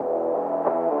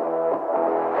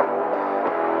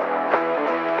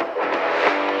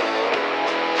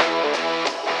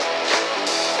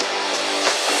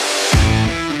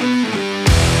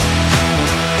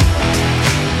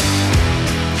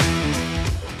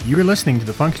You are listening to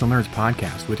the Functional Nerds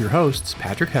Podcast with your hosts,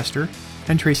 Patrick Hester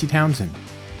and Tracy Townsend.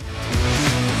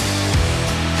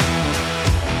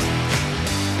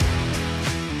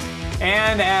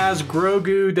 And as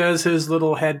Grogu does his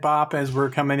little head bop as we're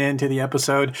coming into the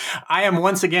episode, I am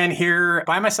once again here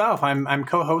by myself. I'm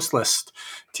co-hostless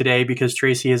today because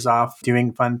Tracy is off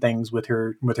doing fun things with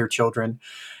her children.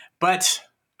 But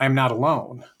I'm not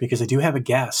alone because I do have a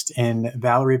guest in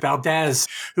Valerie Valdes,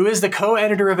 who is the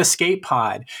co-editor of Escape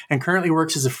Pod and currently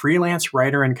works as a freelance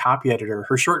writer and copy editor.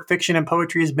 Her short fiction and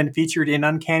poetry has been featured in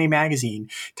Uncanny Magazine,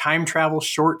 Time Travel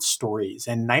Short Stories,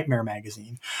 and Nightmare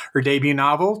Magazine. Her debut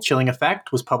novel, Chilling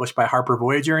Effect, was published by Harper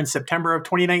Voyager in September of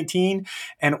 2019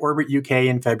 and Orbit UK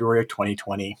in February of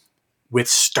 2020. With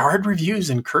starred reviews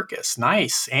in Kirkus,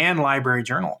 Nice, and Library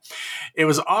Journal. It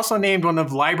was also named one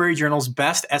of Library Journal's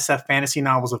best SF fantasy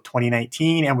novels of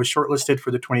 2019 and was shortlisted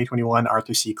for the 2021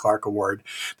 Arthur C. Clarke Award.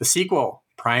 The sequel,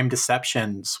 Prime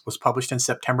Deceptions, was published in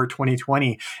September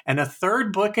 2020, and a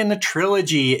third book in the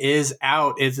trilogy is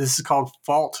out. This is called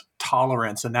Fault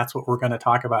Tolerance, and that's what we're going to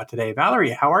talk about today.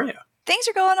 Valerie, how are you? Things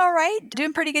are going all right.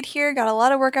 Doing pretty good here. Got a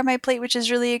lot of work on my plate, which is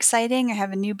really exciting. I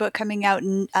have a new book coming out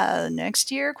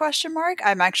next year, ?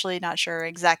 I'm actually not sure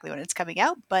exactly when it's coming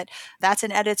out, but that's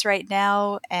in edits right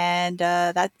now. And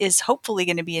that is hopefully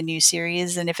going to be a new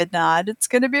series. And if it's not, it's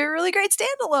going to be a really great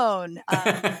standalone.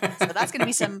 So that's going to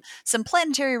be some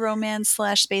planetary romance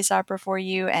 / space opera for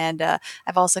you. And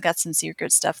I've also got some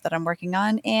secret stuff that I'm working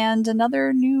on and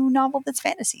another new novel that's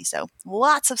fantasy. So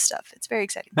lots of stuff. It's very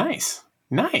exciting.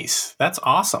 Nice. That's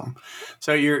awesome.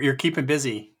 So you're keeping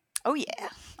busy. Oh yeah.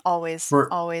 Always.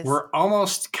 We're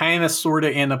almost kind of sort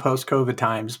of in the post-COVID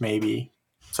times, maybe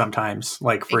sometimes,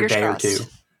 like for Fingers a day crossed. or two.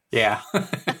 Yeah.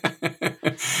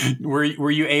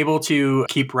 Were you able to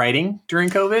keep writing during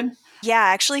COVID? Yeah,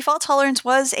 actually, Fault Tolerance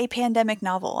was a pandemic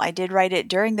novel. I did write it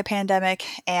during the pandemic,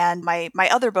 and my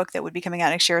other book that would be coming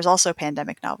out next year is also a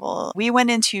pandemic novel. We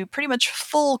went into pretty much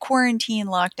full quarantine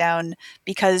lockdown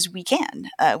because we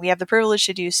can. We have the privilege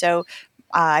to do so.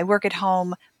 I work at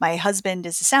home. My husband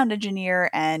is a sound engineer,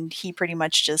 and he pretty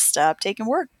much just stopped taking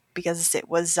work because it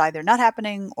was either not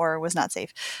happening or was not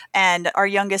safe. And our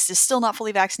youngest is still not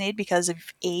fully vaccinated because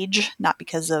of age, not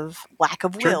because of lack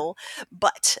of will,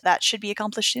 but that should be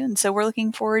accomplished soon. So we're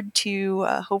looking forward to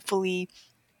hopefully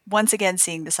once again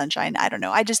seeing the sunshine. I don't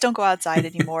know. I just don't go outside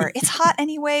anymore. It's hot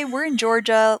anyway. We're in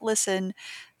Georgia. Listen,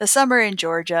 the summer in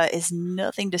Georgia is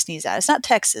nothing to sneeze at. It's not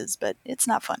Texas, but it's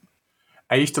not fun.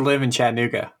 I used to live in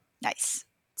Chattanooga. Nice.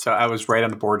 So I was right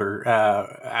on the border.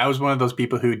 I was one of those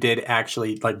people who did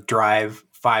actually like drive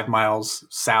 5 miles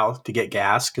south to get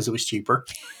gas because it was cheaper.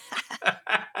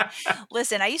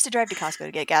 Listen, I used to drive to Costco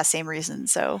to get gas, same reason.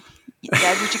 So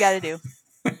that's what you got to do.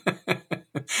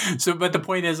 So, but the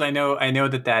point is, I know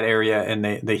that area and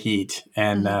the heat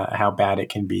and how bad it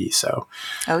can be. So,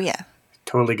 oh yeah,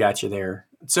 totally got you there.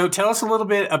 So tell us a little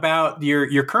bit about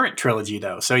your current trilogy,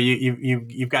 though. So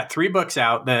you've got 3 books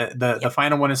out. The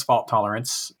final one is Fault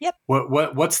Tolerance. Yep.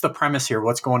 What's the premise here?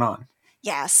 What's going on?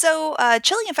 Yeah, so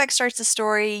Chilling Effect starts the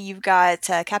story. You've got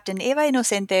Captain Eva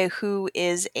Inocente, who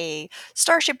is a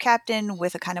starship captain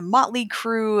with a kind of motley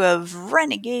crew of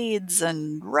renegades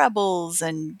and rebels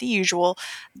and the usual.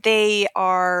 They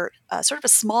are sort of a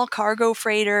small cargo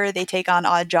freighter. They take on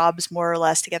odd jobs, more or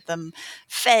less, to get them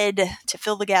fed, to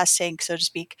fill the gas tank, so to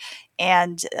speak.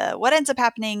 And what ends up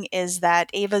happening is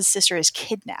that Ava's sister is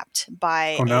kidnapped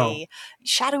by a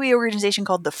shadowy organization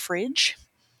called the Fridge.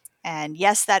 And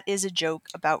yes, that is a joke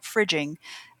about fridging.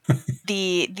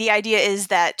 The idea is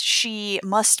that she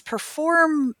must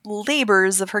perform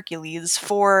labors of Hercules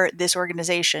for this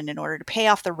organization in order to pay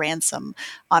off the ransom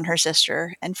on her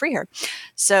sister and free her.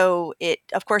 So it,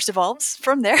 of course, evolves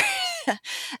from there.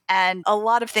 And a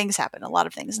lot of things happen,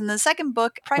 And the second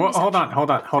book... hold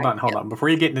on. Before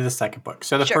you get into the second book.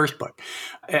 So the first book,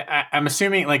 I'm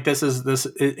assuming like is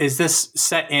this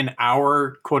set in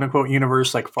our quote unquote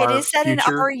universe, like far future? It is set in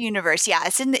our universe. Yeah,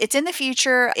 it's in the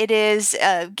future. It is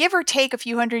give or take a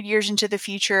few hundred years into the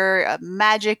future,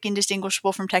 magic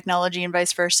indistinguishable from technology and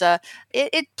vice versa.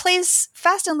 It plays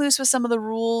fast and loose with some of the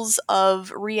rules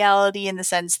of reality in the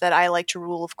sense that I like to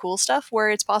rule of cool stuff where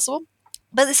it's possible.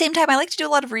 But at the same time, I like to do a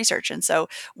lot of research. And so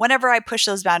whenever I push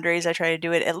those boundaries, I try to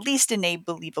do it at least in a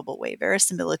believable way.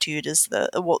 Verisimilitude is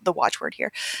the watchword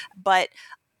here. But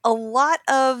a lot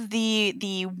of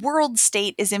the world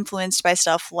state is influenced by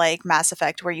stuff like Mass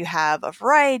Effect, where you have a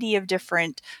variety of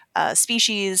different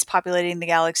species populating the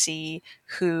galaxy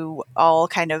who all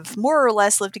kind of more or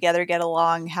less live together, get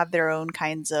along, have their own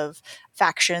kinds of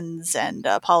factions and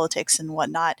politics and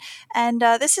whatnot. And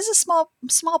this is a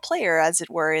small player, as it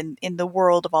were, in the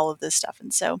world of all of this stuff.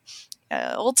 And so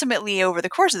ultimately, over the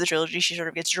course of the trilogy, she sort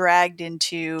of gets dragged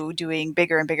into doing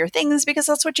bigger and bigger things because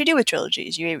that's what you do with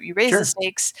trilogies. You raise the Sure.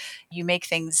 stakes, you make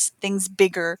things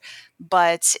bigger.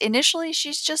 But initially,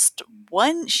 she's just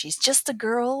a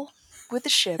girl with a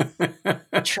ship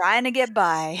trying to get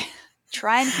by,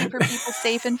 trying to keep her people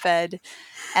safe and fed,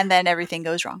 and then everything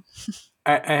goes wrong.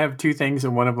 I have two things,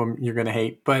 and one of them you're going to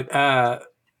hate. But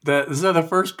the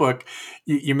first book,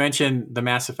 you mentioned the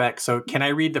Mass Effect. So can I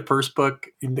read the first book?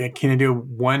 Can I do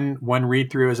one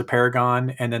read through as a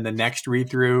Paragon, and then the next read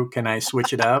through, can I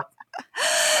switch it up?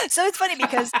 So it's funny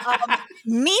because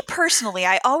me personally,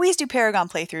 I always do Paragon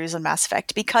playthroughs on Mass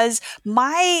Effect because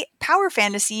my power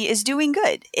fantasy is doing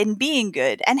good and being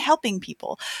good and helping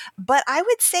people. But I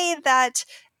would say that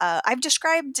I've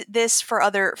described this for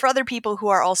other people who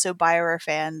are also BioWare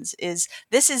fans.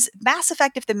 This is Mass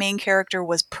Effect if the main character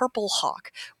was Purple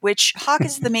Hawk, which Hawk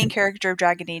is the main character of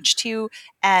Dragon Age 2,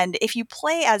 and if you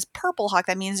play as Purple Hawk,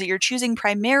 that means that you're choosing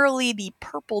primarily the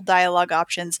purple dialogue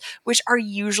options, which are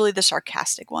usually the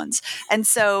sarcastic ones. And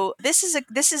so this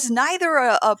is neither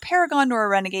a Paragon nor a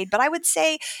Renegade, but I would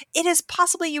say it is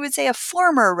possibly, you would say, a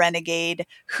former Renegade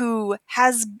who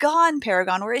has gone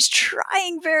Paragon or is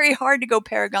trying very hard to go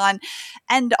Paragon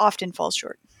and often falls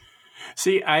short.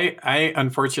 See, I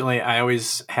unfortunately, I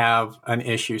always have an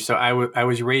issue. So I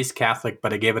was raised Catholic,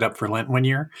 but I gave it up for Lent one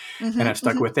year, and I've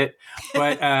stuck with it.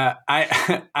 But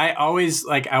I always,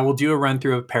 like, I will do a run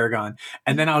through of Paragon,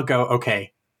 and then I'll go,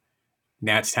 okay,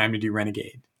 now it's time to do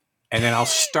Renegade. And then I'll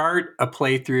start a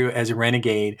playthrough as a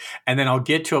Renegade, and then I'll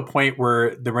get to a point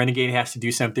where the Renegade has to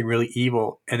do something really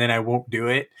evil, and then I won't do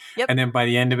it. Yep. And then by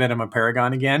the end of it, I'm a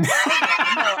Paragon again.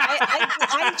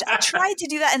 I tried to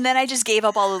do that, and then I just gave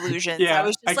up all illusions. Yeah, I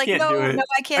was just like, no,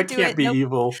 I can't do it. I can't be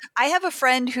evil. I have a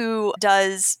friend who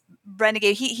does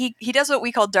Renegade. He does what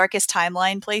we call darkest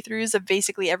timeline playthroughs of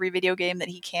basically every video game that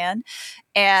he can.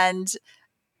 And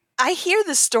I hear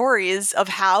the stories of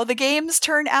how the games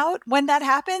turn out when that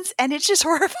happens, and it just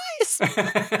horrifies me.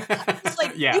 It's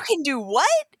like, Yeah. you can do what?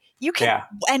 You can,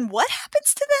 and what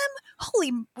happens to them?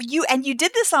 Holy, you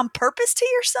did this on purpose to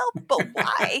yourself, but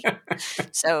why?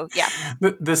 So, yeah.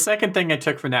 The second thing I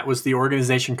took from that was the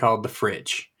organization called the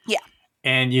Fridge. Yeah.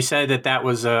 And you said that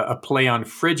was a play on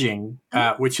fridging,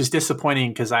 which is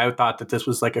disappointing because I thought that this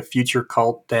was like a future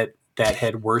cult that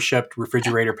had worshipped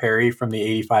Refrigerator Perry from the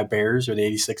 85 Bears or the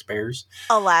 86 Bears.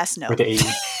 Alas, no. Or the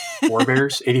 84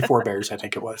 Bears? 84 Bears, I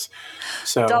think it was.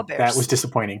 So that was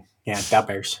disappointing. Yeah, da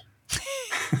Bears.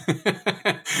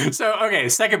 So, okay,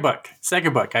 second book.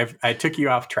 I took you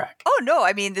off track. Oh, no.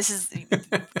 I mean,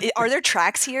 are there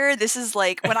tracks here? This is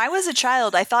like, when I was a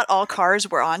child, I thought all cars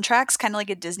were on tracks, kind of like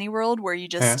at Disney World, where you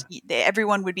just,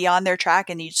 everyone would be on their track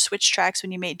and you'd switch tracks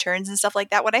when you made turns and stuff like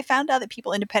that. When I found out that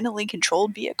people independently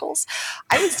controlled vehicles,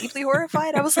 I was deeply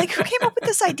horrified. I was like, who came up with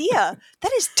this idea?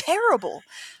 That is terrible.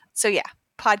 So, yeah.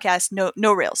 Podcast,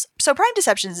 no rails. So Prime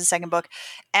Deception is the second book,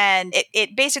 and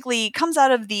it basically comes out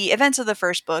of the events of the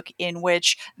first book, in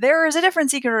which there is a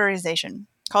different secret organization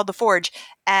called the Forge,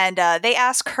 and they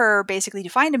ask her basically to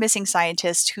find a missing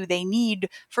scientist who they need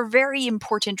for very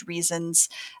important reasons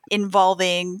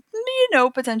involving,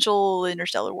 potential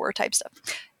interstellar war type stuff.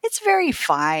 It's very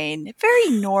fine,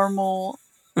 very normal.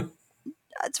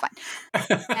 It's fine.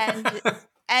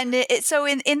 So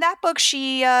in that book,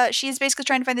 she is basically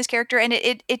trying to find this character, and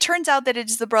it turns out that it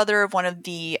is the brother of one of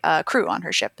the crew on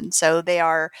her ship, and so they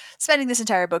are spending this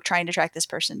entire book trying to track this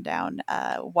person down,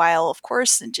 while of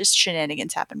course just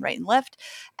shenanigans happen right and left.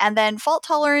 And then Fault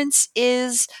Tolerance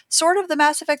is sort of the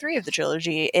Mass Effect 3 of the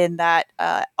trilogy, in that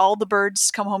all the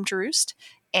birds come home to roost,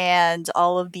 and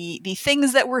all of the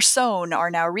things that were sown are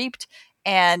now reaped,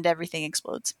 and everything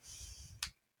explodes.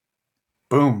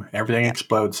 Boom, everything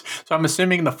explodes. So I'm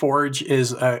assuming the Forge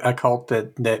is a cult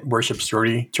that worships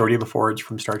Geordi LaForge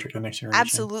from Star Trek: The Next Generation.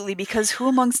 Absolutely, because who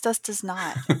amongst us does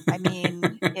not? I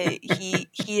mean, he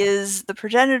is the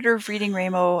progenitor of Reading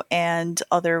Rainbow and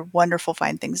other wonderful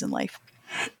fine things in life.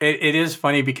 It is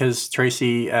funny because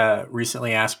Tracy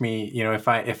recently asked me,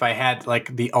 if I had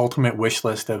like the ultimate wish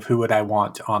list of who would I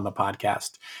want on the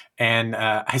podcast, and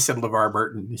I said LeVar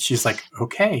Burton. She's like,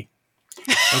 okay,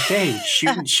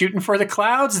 shooting for the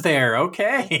clouds there.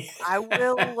 Okay, I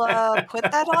will put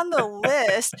that on the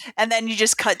list. And then you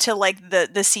just cut to like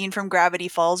the scene from Gravity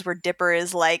Falls where Dipper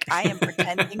is like, I am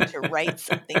pretending to write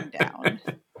something down.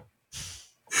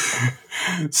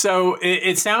 So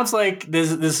it sounds like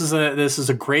this is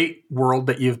a great world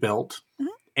that you've built,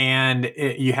 and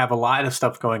you have a lot of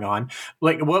stuff going on.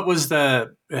 Like, what was I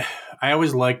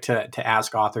always like to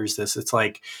ask authors this. It's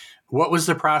like, what was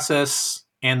the process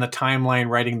and the timeline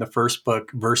writing the first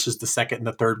book versus the second and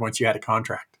the third once you had a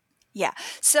contract? Yeah.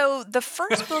 So the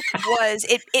first book was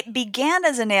it began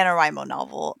as a NaNoWriMo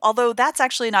novel, although that's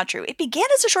actually not true. It began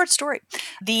as a short story.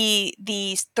 The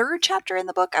third chapter in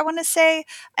the book, I want to say,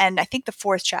 and I think the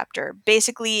fourth chapter,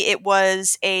 basically it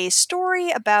was a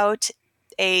story about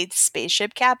a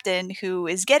spaceship captain who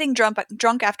is getting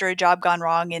drunk after a job gone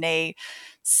wrong in a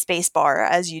space bar,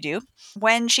 as you do,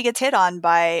 when she gets hit on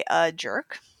by a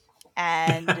jerk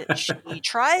and she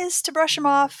tries to brush him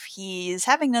off. He's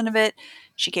having none of it.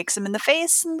 She kicks him in the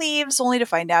face and leaves, only to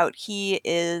find out he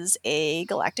is a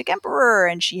galactic emperor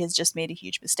and she has just made a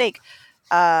huge mistake.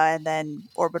 And then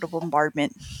orbital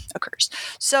bombardment occurs.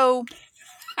 So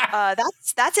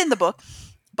that's in the book,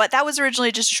 but that was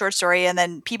originally just a short story. And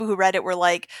then people who read it were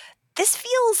like, this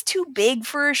feels too big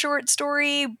for a short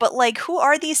story, but like, who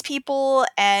are these people?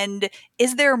 And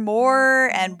is there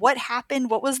more? And what happened?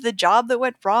 What was the job that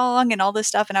went wrong? And all this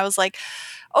stuff. And I was like,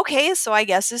 okay, so I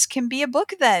guess this can be a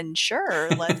book then. Sure.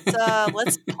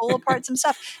 Let's pull apart some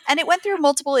stuff. And it went through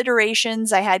multiple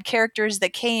iterations. I had characters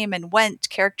that came and went,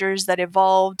 characters that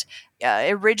evolved.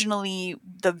 Originally,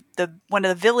 the one of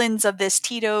the villains of this,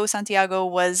 Tito Santiago,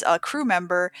 was a crew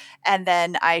member, and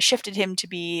then I shifted him to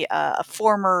be a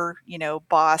former,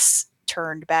 boss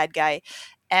turned bad guy,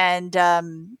 and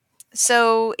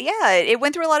so yeah, it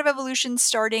went through a lot of evolution.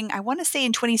 Starting, I want to say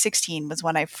in 2016 was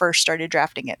when I first started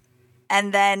drafting it,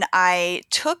 and then I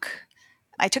took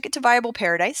it to Viable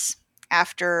Paradise.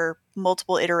 After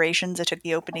multiple iterations, I took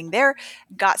the opening there,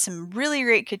 got some really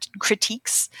great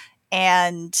critiques,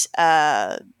 and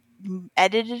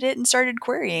edited it and started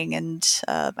querying. And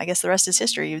I guess the rest is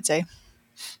history, you would say.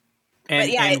 But and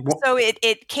yeah, and so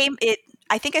it came.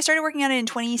 I think I started working on it in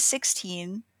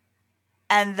 2016,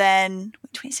 and then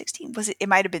 2016 was it? It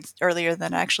might have been earlier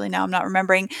than actually. Now I'm not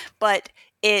remembering, but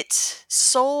it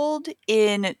sold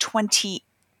in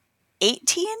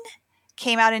 2018,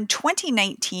 came out in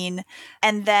 2019,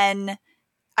 and then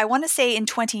I want to say in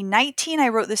 2019 I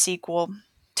wrote the sequel.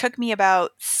 Took me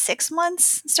about 6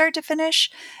 months start to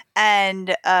finish,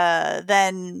 and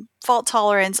then Fault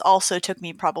Tolerance also took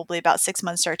me probably about 6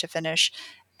 months start to finish,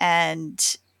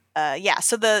 and yeah,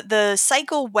 so the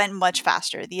cycle went much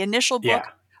faster. The initial book, yeah,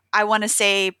 I want to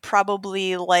say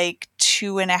probably like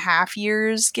 2.5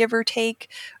 years, give or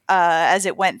take, as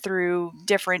it went through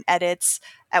different edits.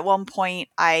 At one point,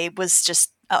 I was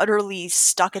just utterly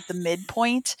stuck at the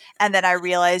midpoint, and then I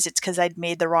realized it's because I'd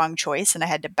made the wrong choice and I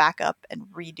had to back up and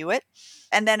redo it.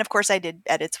 And then, of course, I did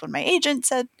edits when my agent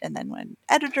said, and then when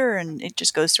editor, and it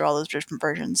just goes through all those different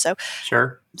versions.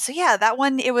 sure. So yeah, that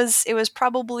one, it was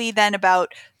probably then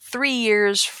about 3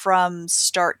 years from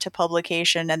start to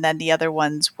publication, and then the other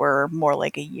ones were more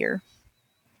like a year.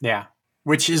 Yeah,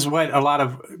 which is what a lot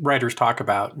of writers talk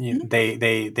about.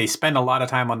 Mhm. They spend a lot of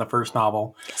time on the first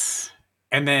novel, Yes.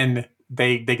 and then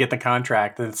they get the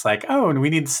contract, and it's like, oh, and we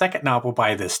need the second novel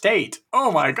by this date. Oh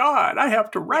my god, I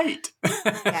have to Yeah. write.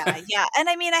 Yeah, yeah. And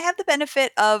I mean, I have the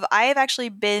benefit of I have actually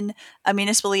been a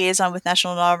municipal liaison with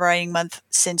National Novel Writing Month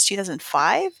since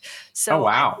 2005. Oh So I've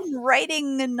wow, been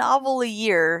writing a novel a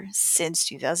year since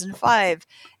 2005.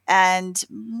 And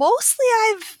mostly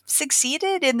I've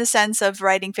succeeded in the sense of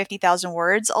writing 50,000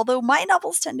 words, although my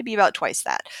novels tend to be about twice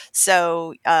that.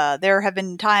 So there have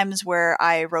been times where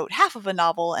I wrote half of a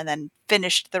novel and then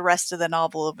finished the rest of the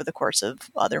novel over the course of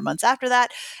other months after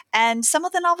that. And some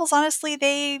of the novels, honestly,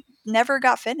 they never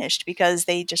got finished because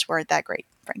they just weren't that great,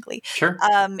 frankly. sure,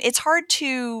 It's hard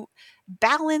to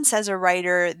balance as a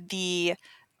writer the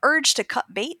urge to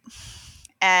cut bait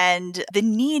and the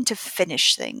need to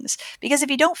finish things. Because if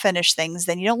you don't finish things,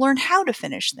 then you don't learn how to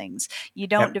finish things. You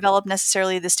don't yep, develop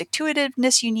necessarily the stick to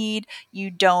itiveness you need. You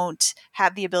don't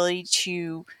have the ability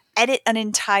to edit an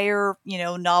entire,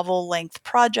 novel length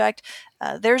project.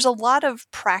 There's a lot of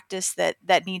practice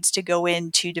that needs to go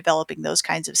into developing those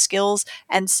kinds of skills,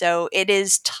 and so it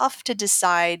is tough to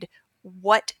decide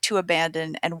what to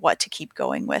abandon and what to keep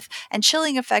going with. And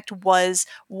Chilling Effect was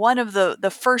one of the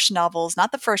first novels,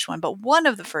 not the first one, but one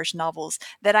of the first novels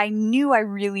that I knew I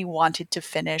really wanted to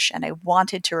finish, and I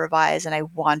wanted to revise, and I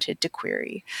wanted to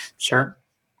query. So, sure.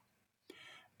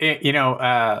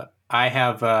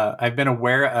 I've been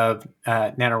aware of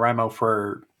NaNoWriMo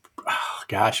for, oh,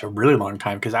 gosh, a really long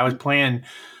time, because I was playing.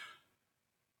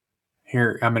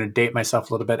 Here, I'm going to date myself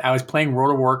a little bit. I was playing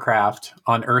World of Warcraft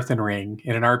on Earthen Ring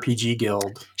in an RPG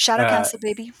guild. Shadow Uh, Council,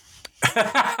 baby.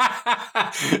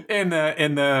 in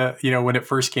the when it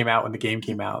first came out, when the game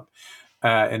came out,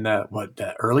 in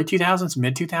the early 2000s,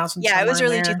 mid 2000s, Yeah, it somewhere was in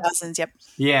early there. 2000s. Yep.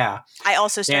 Yeah. I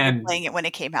also started And playing it when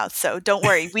it came out, so don't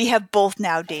worry. We have both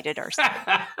now dated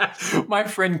ourselves. my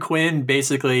friend Quinn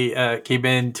basically came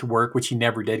in to work, which he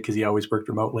never did because he always worked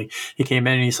remotely. He came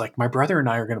in and he's like, "My brother and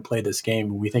I are going to play this game,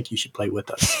 and we think you should play with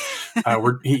us."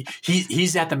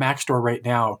 He's at the Mac store right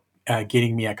now.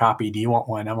 Getting me a copy. Do you want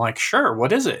one? I'm like, sure.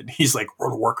 What is it? He's like,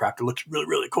 World of Warcraft. It looks really,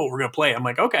 really cool. We're gonna play. I'm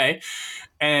like, okay.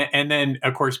 And then,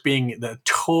 of course, being the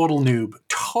total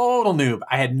noob,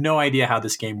 I had no idea how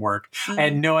this game worked. I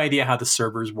had no idea how the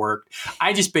servers worked.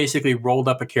 I just basically rolled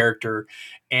up a character,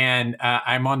 and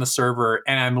I'm on the server,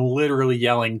 and I'm literally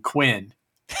yelling Quinn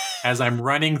as I'm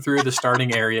running through the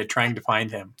starting area trying to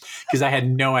find him because I had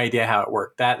no idea how it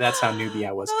worked. That's how newbie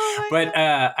I was. Oh my But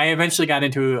God. I eventually got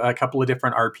into a couple of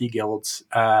different RP guilds.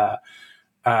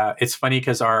 It's funny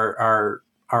because our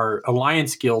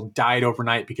alliance guild died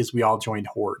overnight because we all joined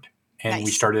Horde, and Nice.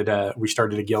 we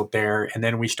started a guild there, and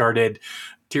then we started.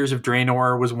 Tears of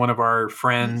Draenor was one of our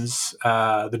friends.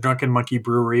 The Drunken Monkey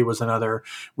Brewery was another.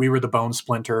 We were the Bone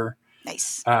Splinter.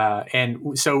 Nice.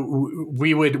 And so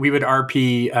we would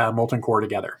RP Molten Core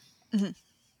together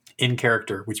in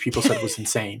character, which people said was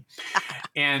insane.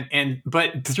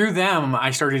 But through them,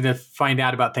 I started to find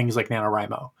out about things like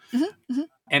NaNoWriMo.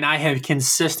 And I have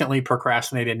consistently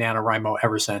procrastinated NaNoWriMo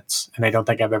ever since, and I don't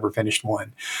think I've ever finished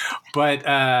one.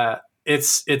 But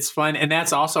it's fun, and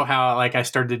that's also how I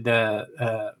started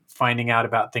finding out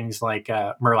about things like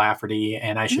Mer Lafferty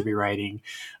and I Should Be Writing,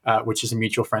 which is a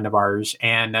mutual friend of ours,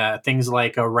 and things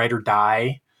like Write or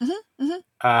Die.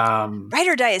 Write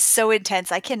or Die is so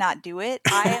intense. I cannot do it.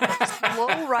 I am a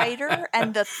slow writer,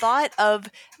 and the thought of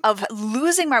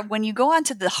losing when you go on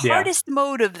to the Yeah, hardest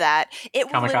mode of that,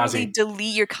 it will literally kamikaze.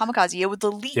 delete your kamikaze. It will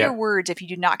delete your Yep. words if you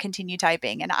do not continue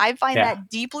typing. And I find Yeah. that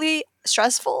deeply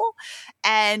stressful,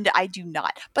 and I do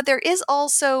not. But there is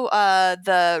also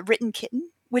the Written Kitten,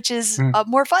 which is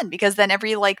more fun because then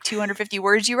every 250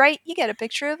 words you write, you get a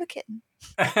picture of a kitten.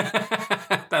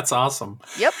 That's awesome.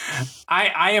 Yep.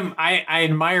 I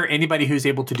admire anybody who's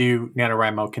able to do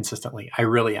NaNoWriMo consistently. I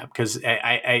really am, because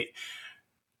I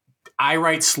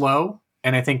write slow,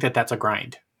 and I think that's a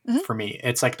grind for me.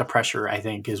 It's like the pressure, I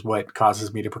think, is what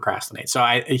causes me to procrastinate. So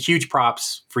a huge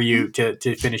props for you to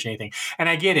finish anything. And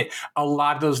I get it. A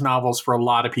lot of those novels for a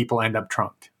lot of people end up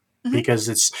trunked. Because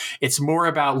it's more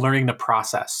about learning the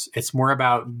process. It's more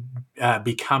about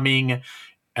becoming,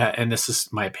 and this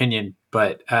is my opinion,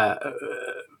 but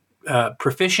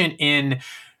proficient in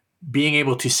being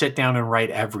able to sit down and write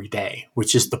every day,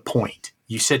 which is the point.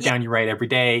 You sit down, you write every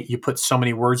day, you put so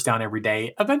many words down every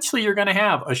day. Eventually, you're going to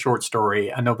have a short story,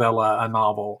 a novella, a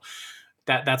novel.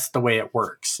 That's the way it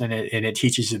works, and it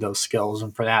teaches you those skills.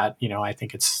 And for that, I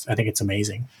think it's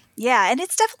amazing. Yeah, and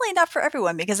it's definitely not for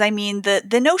everyone because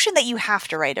the notion that you have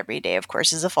to write every day, of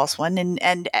course, is a false one,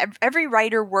 and every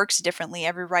writer works differently.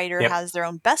 Every writer has their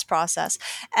own best process,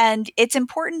 and it's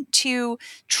important to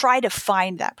try to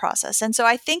find that process. And so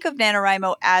I think of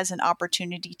NaNoWriMo as an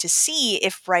opportunity to see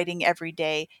if writing every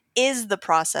day is the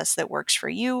process that works for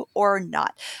you or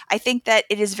not. I think that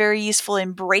it is very useful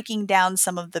in breaking down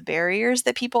some of the barriers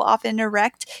that people often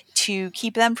erect to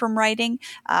keep them from writing.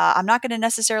 I'm not going to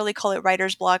necessarily call it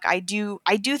writer's block. I do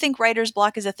think writer's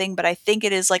block is a thing, but I think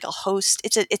it is like a host.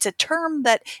 It's a term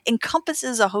that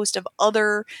encompasses a host of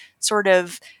other sort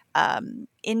of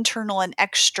internal and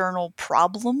external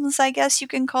problems, I guess you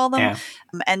can call them. Yeah.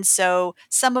 And so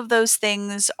some of those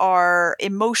things are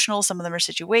emotional, some of them are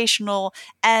situational,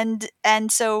 and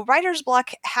so writer's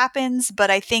block happens, but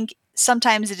I think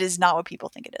sometimes it is not what people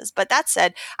think it is. But that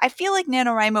said, I feel like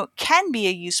NaNoWriMo can be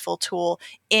a useful tool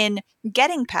in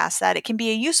getting past that. It can be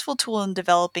a useful tool in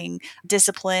developing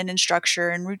discipline and structure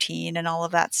and routine and all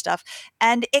of that stuff.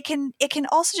 And it can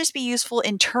also just be useful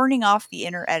in turning off the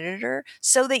inner editor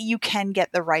so that you can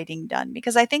get the writing done.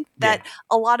 Because I think that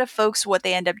a lot of folks, what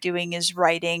they end up doing is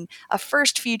writing a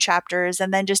first few chapters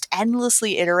and then just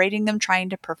endlessly iterating them, trying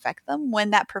to perfect them,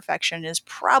 when that perfection is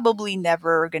probably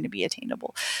never going to be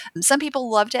attainable. Some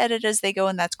people love to edit as they go,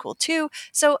 and that's cool too.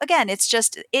 So again,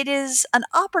 it is an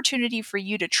opportunity for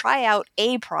you to try out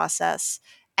a process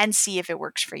and see if it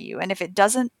works for you. And if it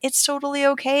doesn't, it's totally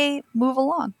okay. Move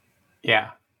along. Yeah.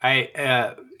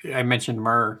 I mentioned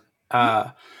Mer.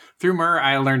 Through Mer,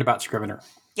 I learned about Scrivener.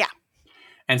 Yeah.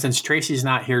 And since Tracy's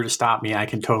not here to stop me, I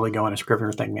can totally go on a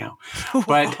Scrivener thing now.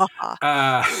 But,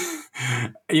 I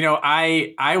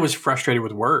was frustrated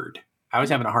with Word. I was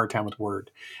having a hard time with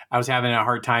Word. I was having a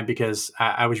hard time because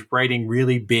I was writing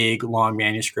really big, long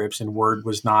manuscripts, and Word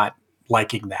was not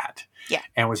liking that. Yeah.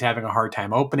 And was having a hard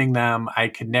time opening them. I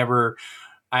could never,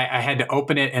 I had to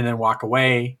open it and then walk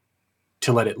away.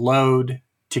 to let it load,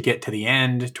 to get to the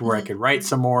end, to where I could write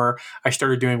some more. I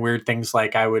started doing weird things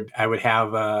like I would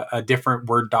have a different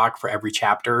Word doc for every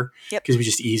chapter Yep. because it was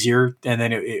just easier, and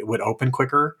then it would open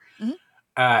quicker. Mhm.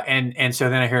 And so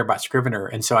then I heard about Scrivener,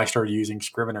 and so I started using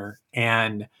Scrivener,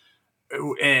 and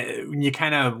when you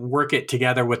kind of work it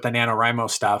together with the NaNoWriMo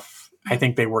stuff, I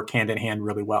think they work hand in hand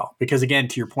really well. Because again,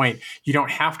 to your point, you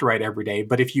don't have to write every day,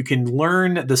 but if you can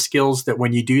learn the skills that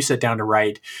when you do sit down to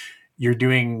write, you're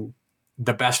doing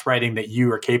the best writing that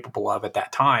you are capable of at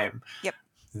that time. Yep.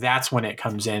 That's when it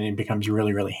comes in and becomes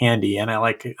really, really handy. And I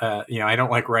like, I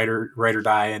don't like write or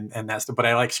die and that's, but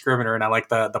I like Scrivener, and I like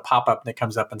the pop-up that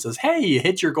comes up and says, hey, you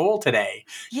hit your goal today.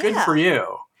 Good for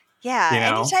you. Yeah, You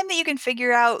know? anytime that you can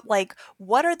figure out, like,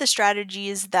 what are the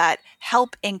strategies that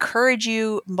help encourage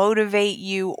you, motivate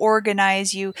you,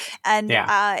 organize you. And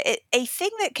a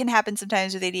thing that can happen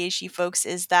sometimes with ADHD folks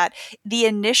is that the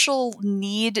initial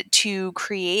need to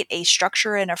create a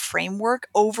structure and a framework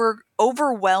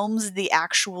overwhelms the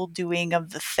actual doing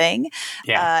of the thing.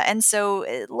 And so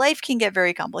life can get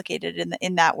very complicated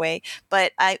in that way.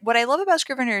 But what I love about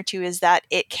Scrivener too is that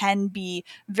it can be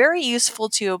very useful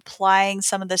to applying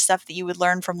some of the stuff that you would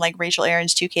learn from like Rachel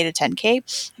Aaron's 2K to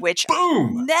 10K, which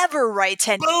never write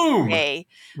 10K.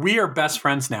 We are best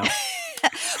friends now.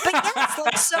 But yes,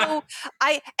 like, so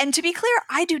and to be clear,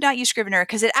 I do not use Scrivener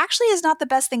because it actually is not the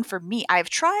best thing for me. I've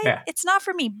tried, it's not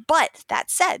for me. But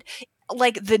that said,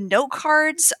 like, the note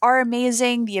cards are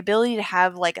amazing. The ability to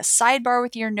have like a sidebar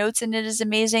with your notes in it is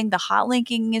amazing. The hot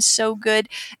linking is so good.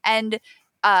 And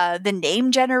the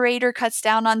name generator cuts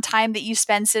down on time that you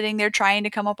spend sitting there trying to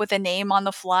come up with a name on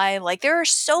the fly. Like, there are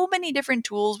so many different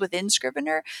tools within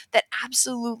Scrivener that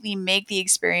absolutely make the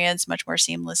experience much more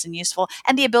seamless and useful.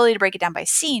 And the ability to break it down by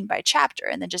scene, by chapter,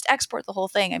 and then just export the whole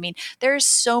thing. I mean, there's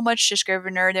so much to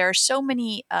Scrivener. There are so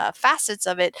many facets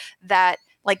of it that,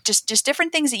 like, just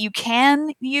different things that you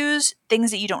can use, things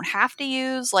that you don't have to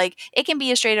use. Like, it can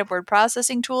be a straight up word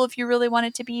processing tool if you really want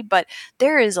it to be, but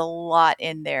there is a lot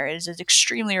in there. It is an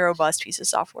extremely robust piece of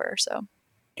software. So,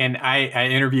 and I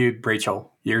interviewed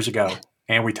Rachel years ago,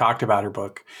 and we talked about her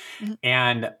book.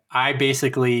 And I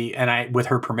basically, with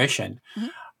her permission,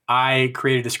 I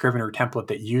created a Scrivener template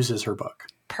that uses her book.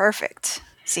 Perfect.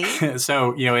 See?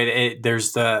 So,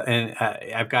 there's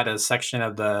I've got a section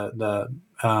of the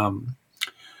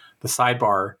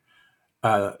sidebar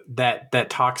that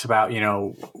talks about,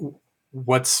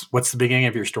 what's the beginning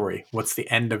of your story, what's the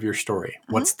end of your story,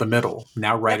 what's the middle,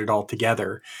 now write it all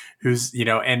together, who's,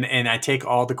 and I take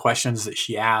all the questions that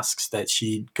she asks, that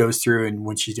she goes through, and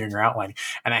when she's doing her outline,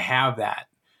 and I have that,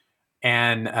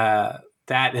 and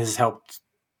that has helped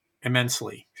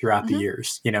immensely throughout the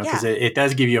years, because it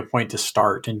does give you a point to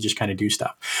start and just kind of do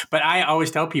stuff. But I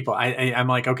always tell people, I'm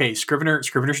like, okay,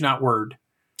 Scrivener's not Word.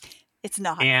 It's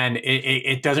not. And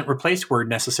it doesn't replace Word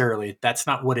necessarily. That's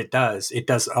not what it does. It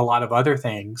does a lot of other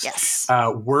things. Yes.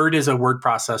 Word is a word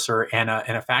processor and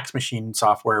a fax machine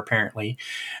software, apparently.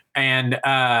 And,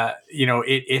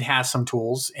 it has some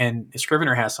tools, and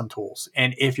Scrivener has some tools.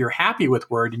 And if you're happy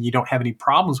with Word and you don't have any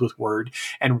problems with Word,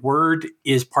 and Word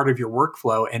is part of your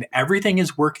workflow and everything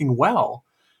is working well,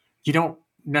 you don't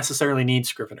necessarily need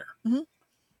Scrivener.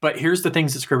 But here's the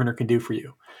things that Scrivener can do for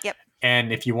you. Yep.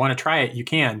 And if you want to try it, you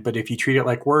can. But if you treat it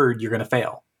like Word, you're going to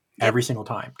fail every single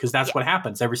time, because that's what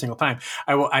happens every single time.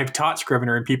 I've taught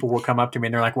Scrivener, and people will come up to me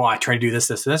and they're like, well, I try to do this,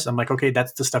 this, this. I'm like, okay,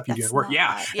 that's the stuff you do in Word.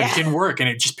 And it didn't work. And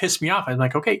it just pissed me off. I'm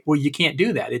like, okay, well, you can't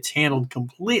do that. It's handled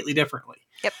completely differently.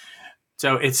 Yep.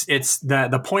 So it's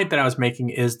the point that I was making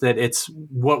is that it's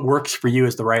what works for you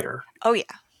as the writer. Oh, yeah.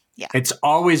 Yeah. It's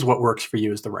always what works for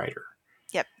you as the writer.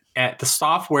 Yep. The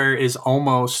software is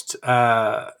almost,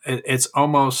 it's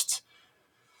almost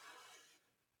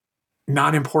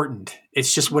not important.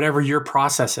 It's just whatever your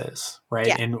process is, right?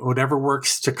 Yeah. And whatever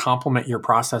works to complement your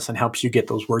process and helps you get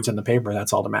those words in the paper,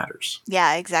 that's all that matters.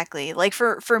 Yeah, exactly. Like,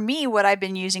 for me, what I've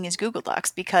been using is Google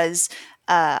Docs, because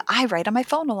I write on my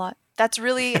phone a lot. That's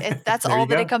really, that's all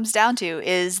that it comes down to,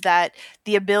 is that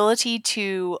the ability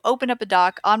to open up a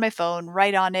doc on my phone,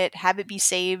 write on it, have it be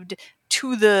saved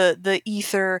to the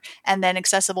ether, and then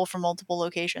accessible from multiple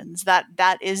locations.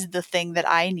 That is the thing that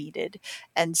I needed.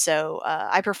 And so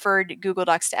I preferred Google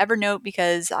Docs to Evernote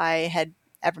because I had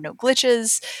Evernote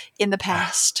glitches in the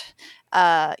past.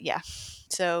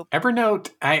 So Evernote,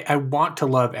 I want to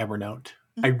love Evernote.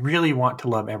 I really want to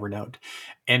love Evernote.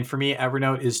 And for me,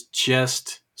 Evernote is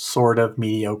just sort of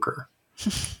mediocre.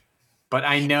 But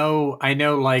I know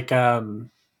like,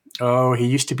 he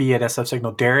used to be at SF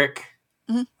Signal. Derek.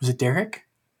 Was it Derek?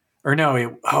 Or no,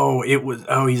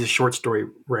 he's a short story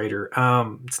writer.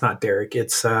 It's not Derek.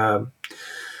 It's,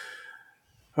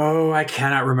 Oh, I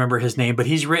cannot remember his name, but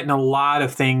he's written a lot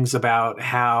of things about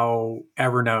how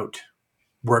Evernote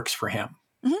works for him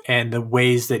Mhm. and the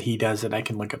ways that he does it. I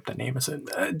can look up the name. Is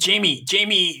it Jamie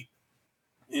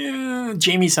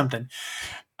something?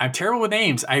 I'm terrible with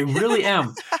names. I really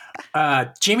am.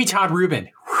 Jamie Todd Rubin.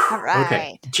 All Okay.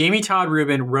 right. Jamie Todd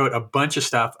Rubin wrote a bunch of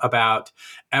stuff about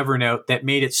Evernote that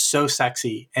made it so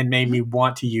sexy and made Mhm. me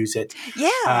want to use it.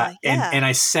 Yeah, yeah. And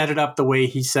I set it up the way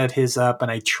he set his up,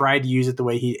 and I tried to use it the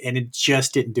way and it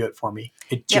just didn't do it for me.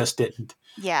 It Yep. just didn't.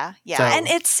 Yeah, yeah. And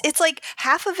So it's like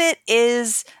half of it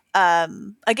is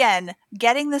again,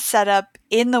 getting the setup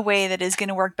in the way that is going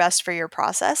to work best for your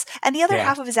process, and the other yeah.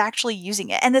 half of it is actually using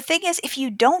it. And the thing is, if you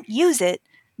don't use it,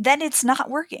 then it's not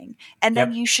working, and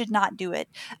then Yep. you should not do it.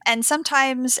 And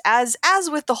sometimes, as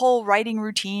with the whole writing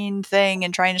routine thing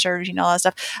and trying to start a routine and all that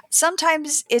stuff,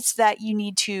 sometimes it's that you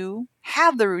need to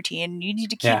have the routine, you need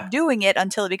to keep Yeah. doing it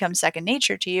until it becomes second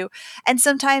nature to you. And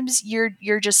sometimes you're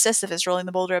just Sisyphus rolling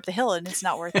the boulder up the hill and it's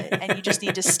not worth it, and you just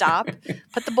need to stop,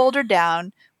 put the boulder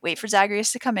down, wait for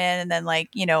Zagreus to come in, and then, like,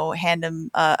 hand him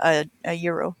a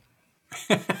euro.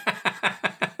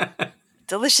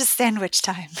 Delicious sandwich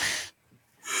time.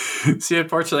 See,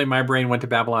 unfortunately, my brain went to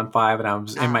Babylon 5, and I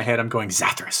was in my Ah. head, I'm going,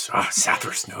 Zathras. Oh,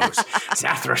 Zathras knows.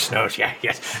 Zathras knows. Yeah,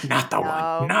 yes. Not the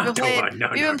one. No, Not the one. No,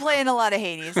 we've no, been no. playing a lot of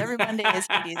Hades. Every Monday is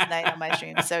Hades night on my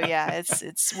stream. So yeah,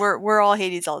 we're all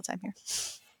Hades all the time here.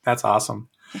 That's awesome.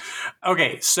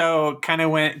 Okay, so kind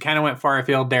of went far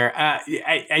afield there.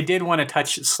 I did want to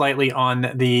touch slightly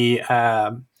on the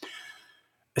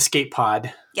escape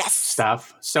pod Yes.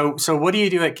 stuff. So what do you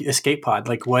do at escape pod?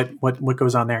 Like what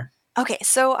goes on there? Okay,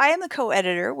 so I am the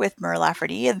co-editor with Mer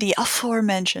Lafferty, the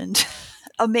aforementioned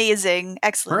amazing,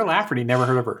 excellent Mer lady. Lafferty, never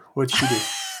heard of her. What'd she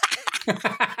do?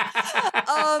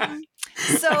 um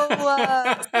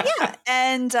yeah,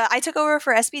 and I took over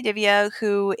for SB Divya,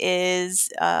 who is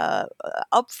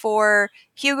up for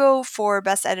Hugo for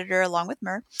best editor along with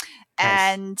Mer. Nice.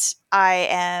 And I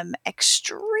am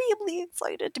extremely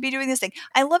excited to be doing this thing.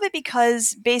 I love it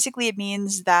because basically it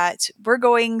means that we're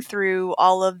going through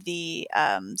all of the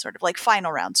sort of like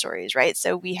final round stories, right?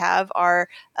 So we have our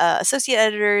associate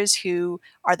editors who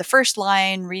are the first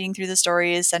line reading through the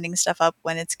stories, sending stuff up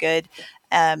when it's good.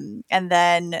 And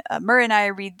then Mur and I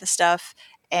read the stuff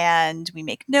and we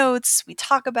make notes, we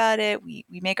talk about it, we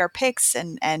make our picks,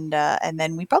 and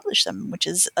then we publish them, which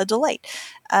is a delight.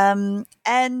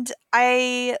 And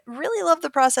I really love the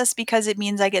process because it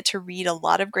means I get to read a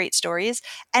lot of great stories,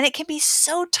 and it can be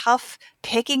so tough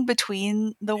picking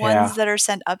between the ones Yeah, that are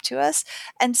sent up to us.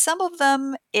 And some of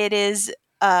them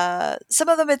some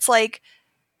of them it's like,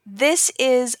 this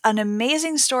is an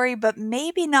amazing story, but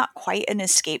maybe not quite an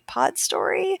escape pod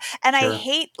story. And I sure.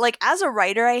 hate, like, as a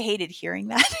writer, I hated hearing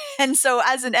that. And so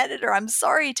as an editor, I'm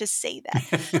sorry to say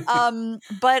that.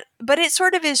 But it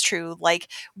sort of is true. Like,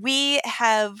 we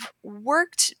have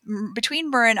worked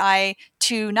between Mur and I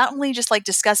to not only just like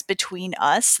discuss between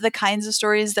us the kinds of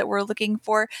stories that we're looking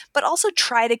for, but also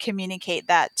try to communicate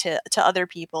that to other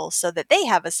people so that they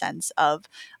have a sense of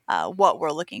what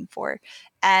we're looking for.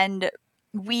 And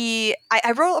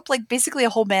I wrote up like basically a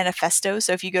whole manifesto.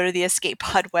 So if you go to the Escape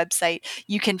Pod website,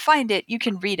 you can find it, you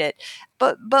can read it.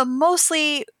 But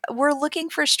mostly we're looking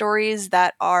for stories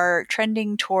that are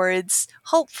trending towards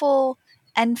hopeful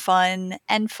and fun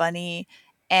and funny.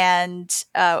 And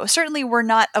certainly we're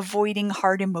not avoiding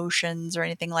hard emotions or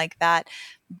anything like that.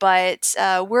 But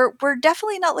we're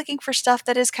definitely not looking for stuff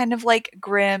that is kind of like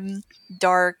grim,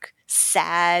 dark,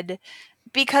 sad,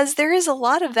 because there is a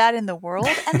lot of that in the world,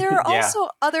 and there are Yeah, also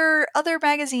other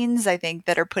magazines, I think,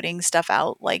 that are putting stuff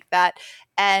out like that.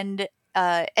 And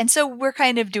so we're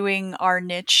kind of doing our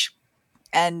niche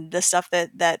and the stuff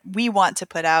that we want to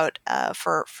put out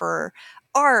for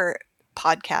our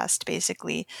podcast,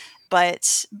 basically.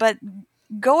 But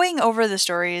going over the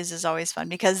stories is always fun,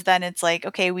 because then it's like,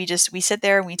 okay, we sit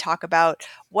there and we talk about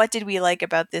what did we like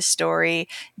about this story.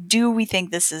 Do we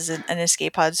think this is an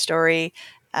escape pod story?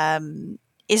 um,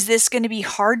 is this going to be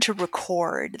hard to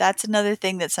record? That's another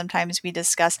thing that sometimes we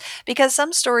discuss, because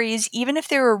some stories, even if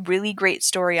they're a really great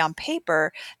story on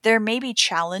paper, there may be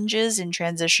challenges in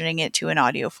transitioning it to an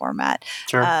audio format.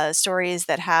 sure. Stories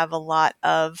that have a lot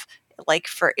of, like,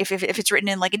 for if it's written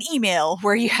in like an email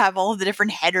where you have all of the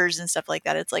different headers and stuff like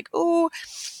that, it's like, oh,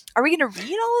 are we going to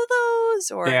read all of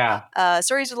those? Or Yeah,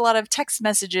 stories with a lot of text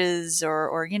messages,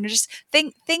 or just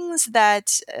things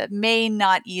that may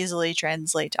not easily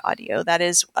translate to audio. That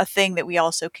is a thing that we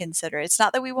also consider. It's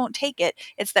not that we won't take it,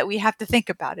 it's that we have to think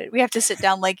about it. We have to sit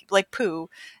down like Pooh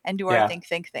and do our yeah.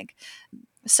 think.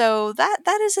 So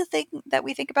that is a thing that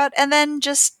we think about. And then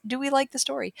just, do we like the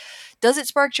story? Does it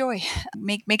spark joy?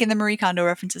 Making the Marie Kondo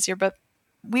references here, but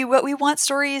we want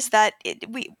stories that they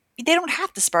don't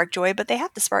have to spark joy, but they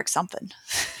have to spark something.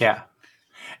 Yeah.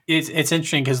 It's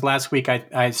interesting because last week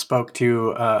I spoke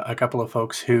to a couple of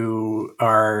folks who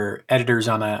are editors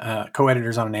on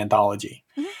co-editors on an anthology.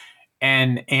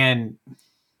 Mhm. And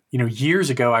years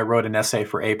ago I wrote an essay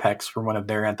for Apex for one of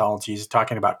their anthologies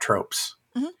talking about tropes.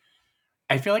 Mhm.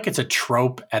 I feel like it's a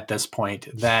trope at this point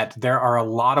that there are a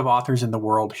lot of authors in the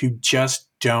world who just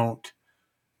don't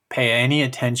pay any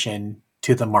attention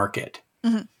to the market.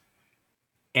 Mhm.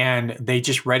 And they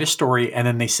just write a story and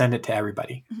then they send it to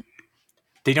everybody. Mhm.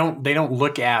 They don't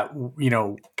look at,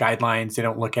 guidelines. They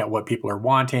don't look at what people are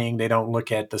wanting. They don't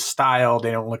look at the style.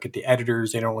 They don't look at the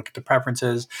editors. They don't look at the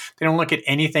preferences. They don't look at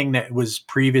anything that was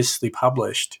previously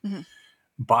published Mhm.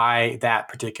 by that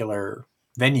particular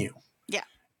venue. Yeah.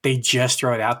 They just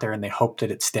throw it out there and they hope that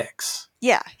it sticks.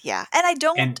 Yeah, yeah. And I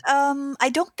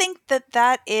don't think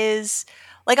that is,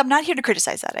 like, I'm not here to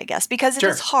criticize that, I guess, because it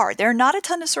is Sure. hard. There are not a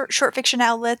ton of short fiction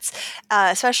outlets,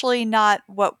 especially not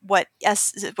what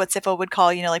SIFO would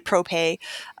call, like pro pay.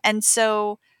 And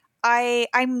so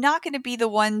I'm not going to be the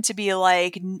one to be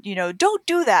like, don't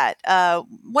do that.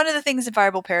 One of the things in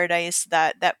Viable Paradise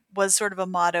that was sort of a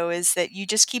motto is that you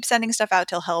just keep sending stuff out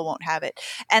till hell won't have it.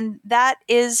 And that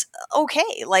is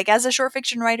okay. Like, as a short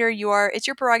fiction writer, it's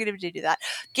your prerogative to do that.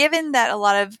 Given that a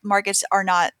lot of markets are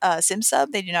not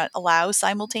SimSub, they do not allow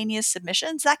simultaneous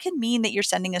submissions, that can mean that you're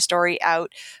sending a story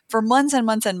out for months and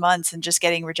months and months and just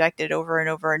getting rejected over and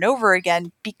over and over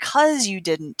again because you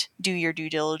didn't do your due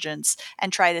diligence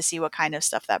and try to see what kind of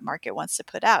stuff that market wants to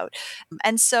put out.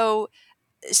 And so,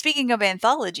 speaking of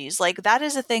anthologies, like, that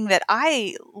is a thing that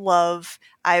I love.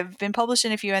 I've been published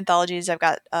in a few anthologies. I've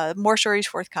got more stories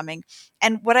forthcoming.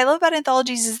 And what I love about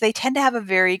anthologies is they tend to have a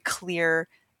very clear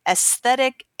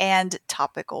aesthetic and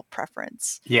topical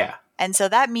preference. Yeah. And so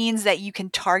that means that you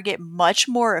can target much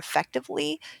more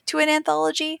effectively to an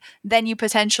anthology than you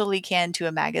potentially can to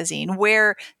a magazine,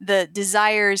 where the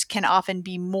desires can often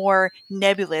be more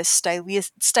nebulous,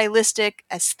 stylistic,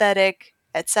 aesthetic,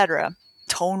 etc.,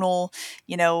 tonal,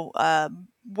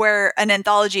 where an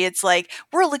anthology, it's like,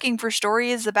 we're looking for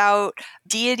stories about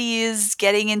deities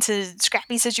getting into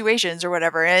scrappy situations or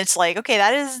whatever. And it's like, okay,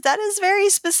 that is very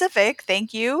specific.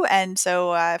 Thank you. And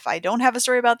so if I don't have a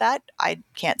story about that, I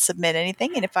can't submit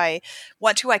anything. And if I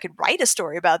want to, I could write a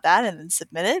story about that and then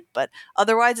submit it. But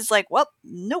otherwise, it's like, well,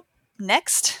 nope.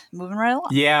 Next, moving right along.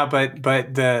 Yeah, but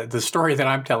the story that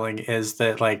I'm telling is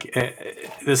that, like,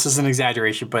 this is an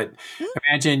exaggeration, but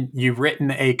imagine you've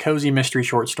written a cozy mystery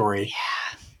short story.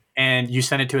 Yeah. And you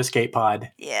send it to Escape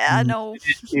Pod. Yeah, no.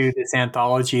 To this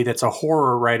anthology that's a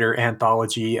horror writer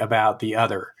anthology about the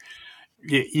other.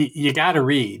 You got to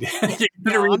read.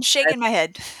 No, I'm shaking my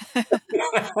head.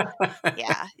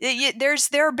 Yeah, there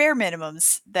are bare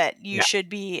minimums that you should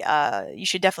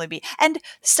definitely be, and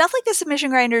stuff like the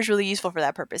submission grinder is really useful for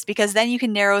that purpose, because then you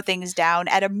can narrow things down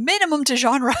at a minimum to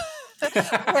genre.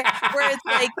 where it's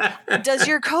like, does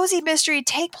your cozy mystery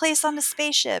take place on a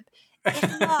spaceship?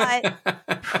 If not,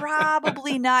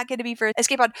 probably not going to be for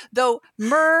Escape Pod. Though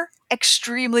Mur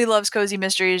extremely loves cozy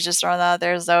mysteries, just throwing that out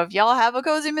there. So if y'all have a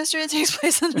cozy mystery that takes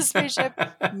place on a spaceship,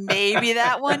 maybe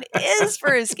that one is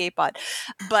for Escape Pod.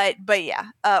 But yeah,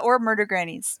 or Murder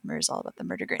Grannies. Murder's all about the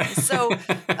Murder Grannies. So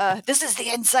this is the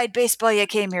inside baseball you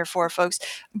came here for, folks.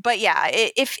 But yeah,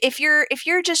 if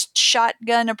you're just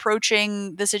shotgun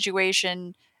approaching the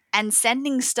situation and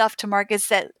sending stuff to markets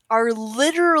that are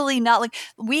literally not, like,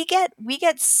 we get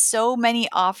so many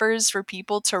offers for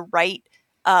people to write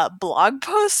blog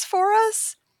posts for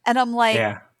us, and I'm like,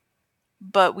 Yeah.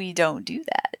 but we don't do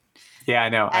that. Yeah, I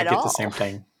know. I get all. the same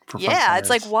thing from Yeah, it's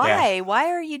like, centers. why? Yeah. Why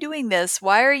are you doing this?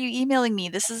 Why are you emailing me?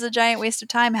 This is a giant waste of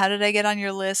time. How did I get on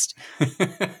your list?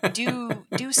 Do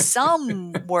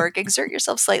some work, exert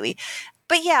yourself slightly.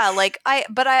 But yeah, like I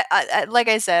like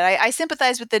I said, I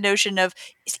sympathize with the notion of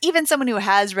even someone who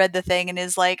has read the thing and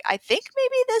is like, I think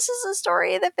maybe this is a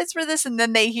story that fits for this, and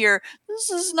then they hear this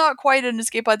is not quite an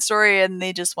Escape Pod story, and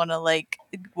they just want to, like,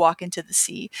 walk into the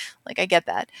sea. Like, I get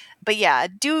that, but yeah,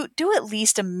 do at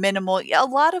least a minimal. A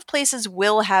lot of places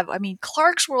will have. I mean,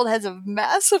 Clark's World has a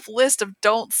massive list of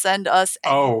don't send us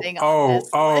anything on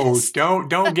this list.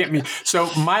 don't get me.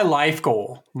 So my life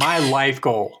goal,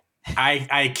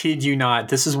 I kid you not,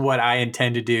 this is what I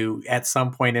intend to do at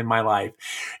some point in my life,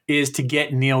 is to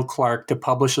get Neil Clark to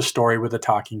publish a story with a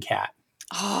talking cat.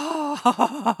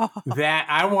 That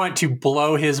I want to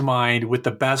blow his mind with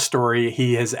the best story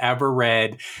he has ever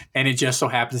read, and it just so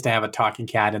happens to have a talking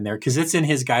cat in there, because it's in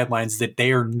his guidelines that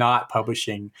they are not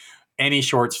publishing any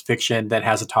short fiction that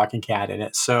has a talking cat in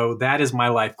it. So that is my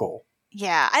life goal.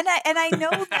 Yeah, and I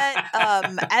know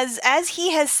that as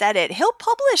he has said it, he'll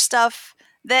publish stuff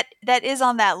that is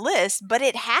on that list, but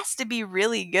it has to be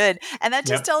really good. And that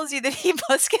just Yep. tells you that he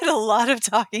must get a lot of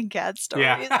talking cat stories.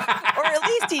 Yeah. Or at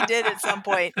least he did at some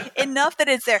point. Enough that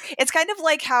it's there. It's kind of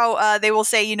like how they will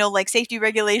say, like safety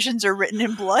regulations are written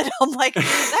in blood. I'm like,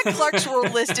 that Clark's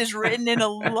World list is written in a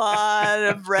lot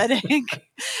of red ink.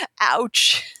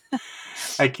 Ouch.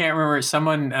 I can't remember.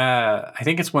 Someone, I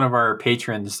think it's one of our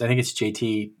patrons. I think it's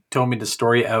JT. Told me the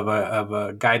story of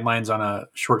a guidelines on a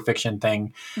short fiction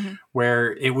thing,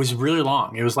 where it was really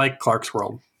long. It was like Clark's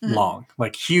World long,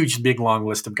 like huge, big, long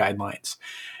list of guidelines.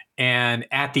 And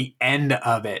at the end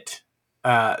of it,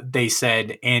 they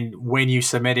said, and when you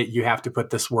submit it, you have to put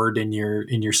this word in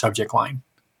your subject line.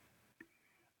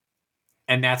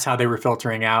 And that's how they were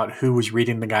filtering out who was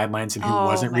reading the guidelines and who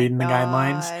wasn't reading the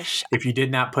guidelines. If you did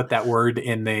not put that word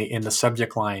in the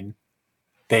subject line,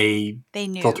 they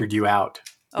knew. filtered you out.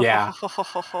 Yeah.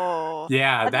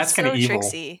 Yeah, that's kind of so evil.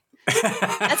 Tricksy.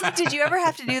 That's like, did you ever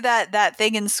have to do that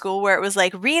thing in school where it was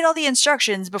like, read all the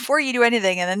instructions before you do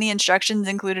anything, and then the instructions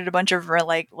included a bunch of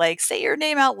like say your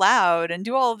name out loud and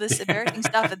do all of this embarrassing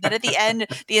stuff, and then at the end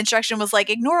the instruction was like,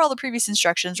 ignore all the previous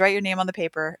instructions, write your name on the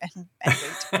paper and wait.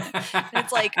 And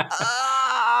it's like,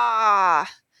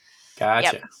 Gotcha.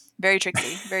 Yep. Very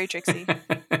tricksy. Very tricksy.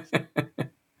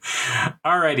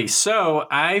 Alrighty, so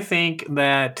I think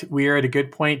that we are at a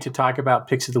good point to talk about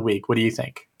picks of the week. What do you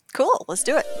think? Cool, let's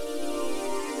do it.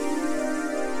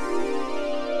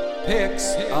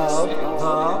 Picks of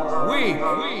the week.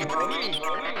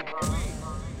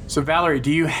 So Valerie,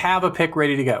 do you have a pick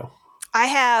ready to go? I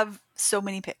have so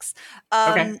many picks.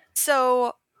 Okay.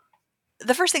 So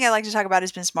the first thing I like to talk about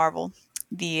is Miss Marvel,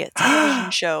 the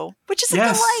television show, which is a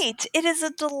delight. It is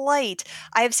a delight.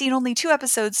 I have seen only 2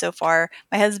 episodes so far.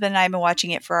 My husband and I have been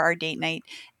watching it for our date night,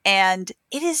 and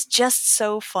it is just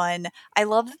so fun. I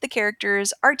love that the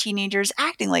characters are teenagers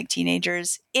acting like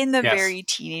teenagers in the very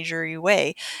teenagery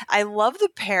way. I love the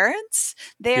parents.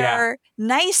 They are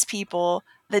nice people.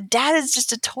 The dad is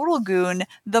just a total goon.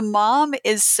 The mom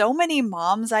is so many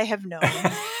moms I have known.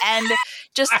 And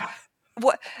just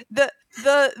what the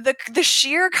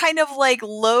sheer kind of like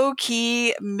low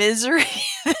key misery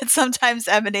that sometimes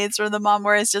emanates from the mom,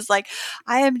 where it's just like,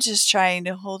 I am just trying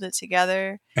to hold it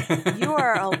together. You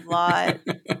are a lot.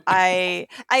 I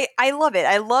love it.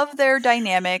 I love their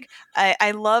dynamic.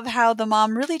 I love how the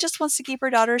mom really just wants to keep her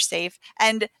daughter safe.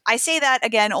 And I say that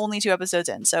again, only 2 episodes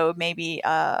in, so maybe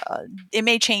it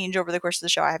may change over the course of the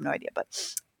show. I have no idea, but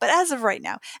as of right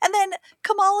now. And then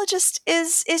Kamala just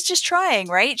is just trying,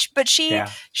 right? But she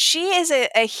is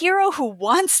a hero who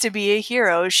wants to be a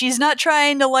hero. She's not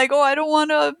trying to like, oh, I don't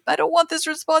want this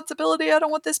responsibility. I don't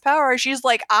want this power. She's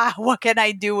like, what can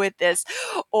I do with this?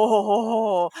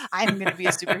 Oh, I'm going to be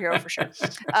a superhero for sure.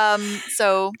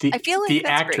 So I feel like the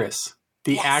that's actress,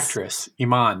 great. Actress,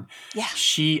 Iman. Yeah.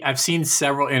 I've seen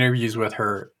several interviews with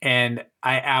her, and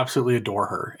I absolutely adore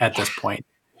her at this point.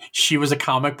 She was a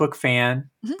comic book fan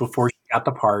before she got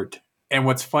the part. And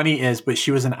what's funny is, but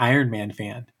she was an Iron Man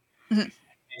fan.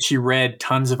 She read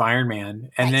tons of Iron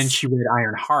Man, and then she read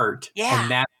Iron Heart. Yeah.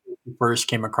 And that's when she first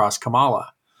came across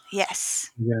Kamala. Yes.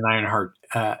 An Iron Heart.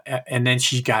 And then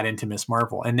she got into Miss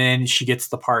Marvel. And then she gets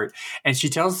the part. And she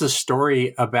tells the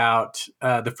story about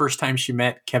the first time she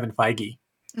met Kevin Feige.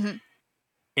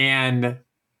 And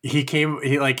he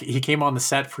came on the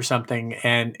set for something,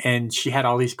 and she had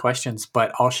all these questions,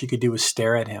 but all she could do was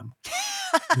stare at him.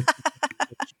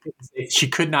 She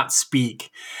could not speak.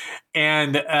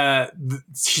 And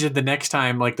she said the next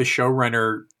time, like, the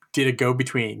showrunner did a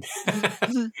go-between.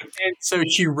 And so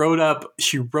she wrote up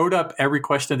every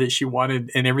question that she wanted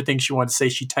and everything she wanted to say.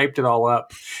 She typed it all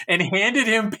up and handed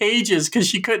him pages because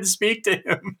she couldn't speak to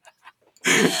him.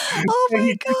 Oh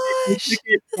my gosh.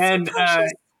 And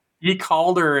he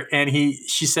called her, and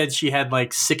she said she had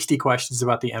like 60 questions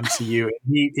about the MCU. And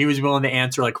he was willing to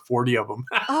answer like 40 of them.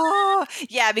 Oh,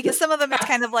 yeah, because some of them it's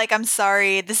kind of like, I'm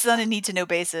sorry, this is on a need to know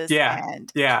basis.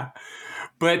 Yeah.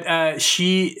 But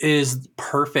she is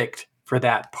perfect for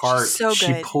that part. She's so good.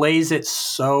 She plays it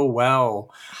so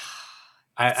well.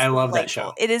 I love that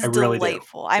show. It is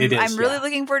delightful. I'm really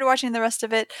looking forward to watching the rest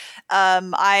of it. I'm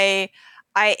not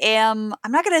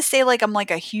going to say like I'm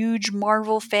like a huge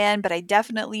Marvel fan, but I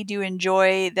definitely do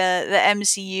enjoy the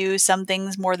MCU, some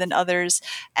things more than others.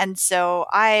 And so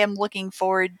I am looking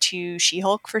forward to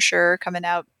She-Hulk for sure coming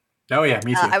out Oh yeah,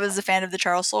 me too. I was a fan of the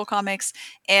Charles Soule comics,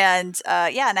 and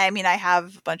and I mean, I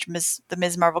have a bunch of the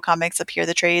Ms. Marvel comics up here,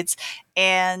 the trades,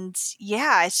 and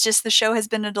yeah, it's just the show has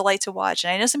been a delight to watch.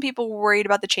 And I know some people were worried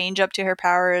about the change up to her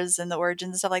powers and the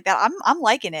origins and stuff like that. I'm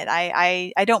liking it.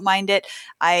 I don't mind it.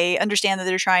 I understand that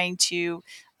they're trying to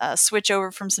switch over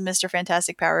from some Mr.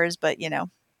 Fantastic powers, but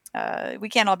we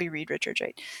can't all be Reed Richards,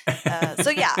 right? So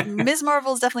yeah, Ms.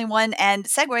 Marvel is definitely one. And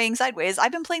segueing sideways,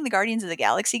 I've been playing the Guardians of the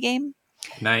Galaxy game.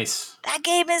 Nice. That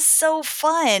game is so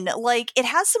fun. Like, it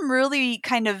has some really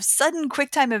kind of sudden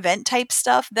QuickTime event type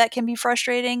stuff that can be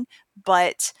frustrating,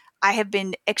 but I have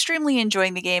been extremely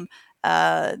enjoying the game.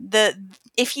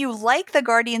 If you like the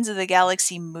Guardians of the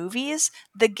Galaxy movies,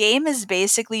 the game is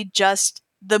basically just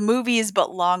the movies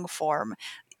but long form.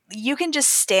 You can just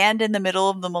stand in the middle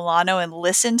of the Milano and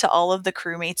listen to all of the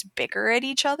crewmates bicker at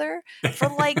each other for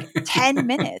like 10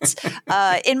 minutes.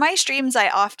 In my streams, I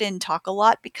often talk a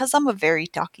lot because I'm a very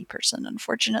talky person,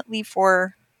 unfortunately,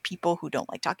 for people who don't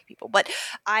like talky people. But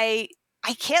I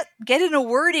can't get in a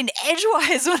word in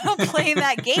edgewise when I'm playing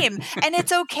that game. And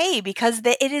it's okay because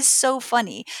it is so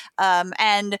funny.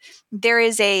 And there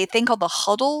is a thing called the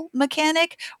huddle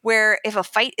mechanic where if a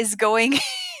fight is going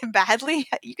badly,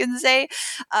 you can say,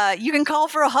 you can call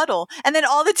for a huddle. And then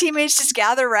all the teammates just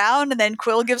gather around and then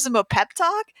Quill gives them a pep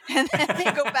talk and then they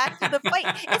go back to the fight.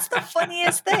 It's the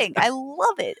funniest thing. I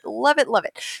love it. Love it. Love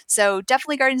it. So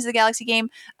definitely Guardians of the Galaxy game.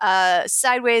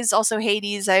 Sideways, also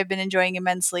Hades, I've been enjoying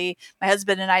immensely. My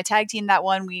husband and I tag team that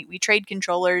one. We trade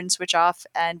controller and switch off,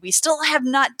 and we still have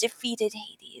not defeated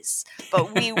Hades,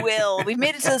 but we will. We've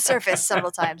made it to the surface several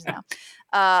times now.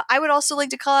 I would also like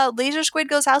to call out Laser Squid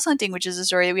Goes House Hunting, which is a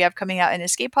story that we have coming out in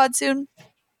Escape Pod soon.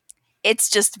 It's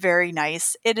just very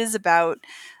nice. It is about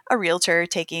a realtor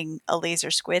taking a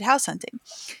laser squid house hunting.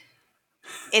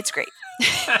 It's great.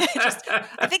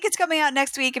 I think it's coming out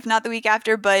next week, if not the week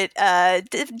after, but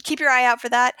keep your eye out for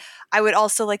that. I would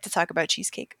also like to talk about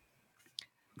cheesecake.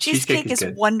 Cheesecake is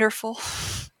wonderful.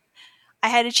 I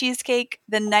had a cheesecake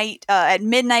the night at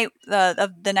midnight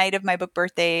of the night of my book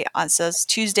birthday. So it's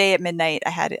Tuesday at midnight.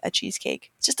 I had a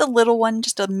cheesecake, just a little one,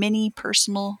 just a mini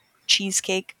personal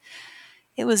cheesecake.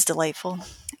 It was delightful.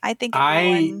 I think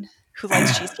everyone who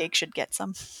likes cheesecake should get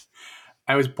some.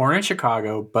 I was born in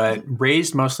Chicago, but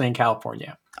raised mostly in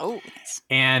California. Oh, nice.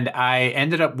 And I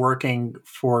ended up working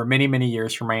for many, many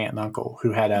years for my aunt and uncle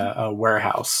who had a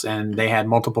warehouse, and they had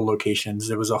multiple locations.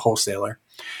 It was a wholesaler.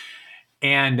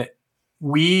 And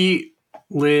we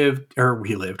worked,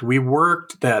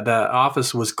 the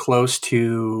office was close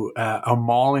to a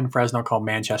mall in Fresno called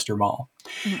Manchester Mall.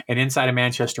 Mm-hmm. And inside of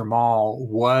Manchester Mall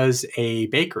was a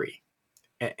bakery,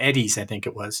 Eddie's, I think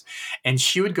it was. And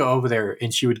she would go over there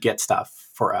and she would get stuff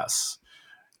for us.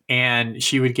 And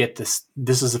she would get this.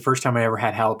 This is the first time I ever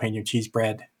had jalapeno cheese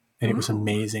bread. And it was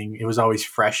amazing. It was always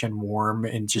fresh and warm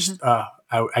and just,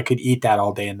 I could eat that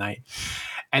all day and night.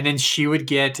 And then she would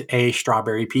get a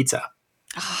strawberry pizza,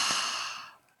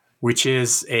 which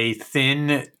is a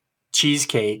thin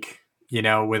cheesecake,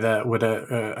 with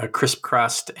a crisp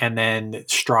crust and then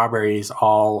strawberries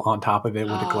all on top of it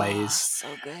with a glaze. So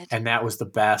good. And that was the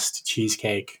best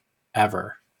cheesecake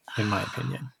ever, in my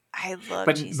opinion. I love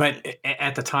But cheesecake.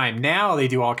 at the time, now they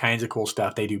do all kinds of cool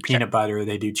stuff. They do peanut butter,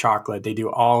 they do chocolate, they do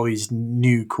all these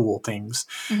new cool things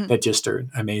that just are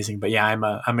amazing. But yeah, I'm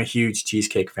a huge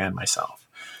cheesecake fan myself.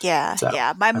 Yeah, so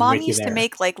yeah. My mom used to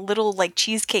make little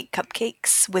cheesecake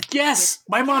cupcakes with. Yes,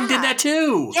 my mom did that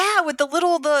too. Yeah, with the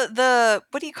little the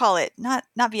what do you call it? Not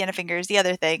Vienna fingers. The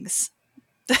other things.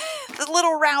 The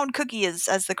little round cookie as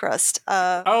the crust.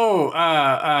 Vanilla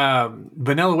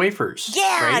wafers.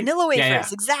 Yeah, right? vanilla wafers. Yeah.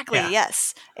 Exactly. Yeah.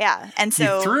 Yes. Yeah. And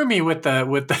so you threw me with the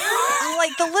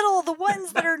the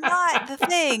ones that are not the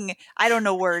thing. I don't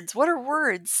know words. What are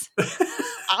words?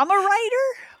 I'm a writer.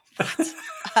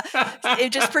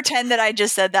 What? Just pretend that I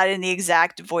just said that in the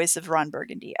exact voice of Ron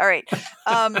Burgundy. All right.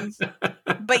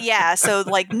 But yeah, so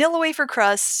vanilla wafer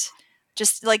crust,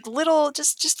 just little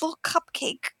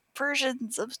cupcake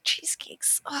versions of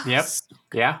cheesecakes. Oh, yep. so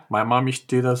yeah. My mom used to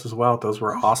do those as well. Those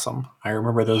were awesome. I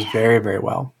remember those very, very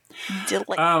well.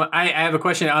 I have a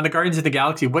question on the Guardians of the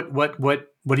Galaxy. What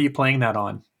are you playing that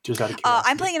on? Just out of curiosity.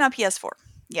 I'm playing it on PS4.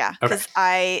 Yeah, because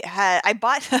I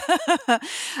bought.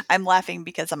 I'm laughing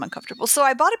because I'm uncomfortable. So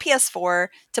I bought a PS4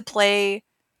 to play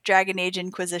Dragon Age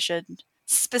Inquisition,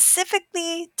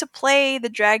 specifically to play the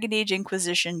Dragon Age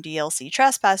Inquisition DLC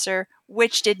Trespasser,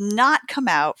 which did not come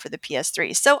out for the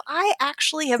PS3. So I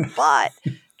actually have bought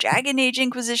Dragon Age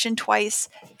Inquisition twice,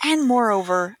 and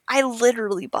moreover, I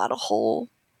literally bought a whole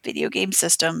video game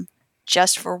system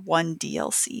just for one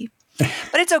DLC.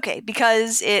 But it's okay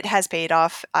because it has paid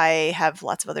off. I have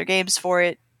lots of other games for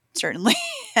it. certainly,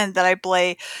 and that I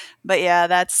play. But yeah,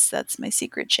 that's my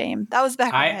secret shame. That was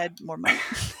back when I had more money.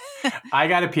 I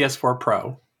got a PS4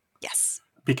 Pro. Yes.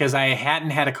 Because I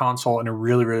hadn't had a console in a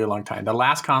really, really long time. The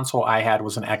last console I had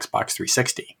was an Xbox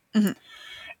 360. Mhm.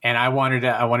 And I wanted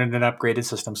an upgraded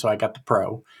system, so I got the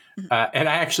Pro. And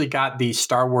I actually got the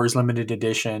Star Wars limited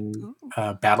edition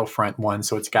Battlefront one,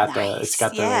 so it's got Nice.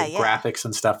 the Yeah. graphics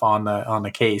and stuff on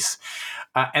the case.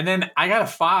 And then I got a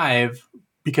 5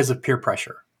 because of peer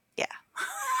pressure.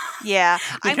 Yeah.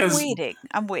 Because-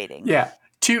 I'm waiting. Yeah,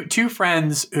 two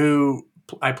friends who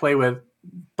I play with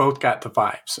both got the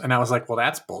 5s, and I was like, well,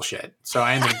 that's bullshit. So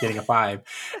I ended up getting a 5.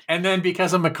 And then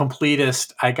because I'm a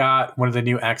completist, I got one of the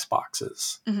new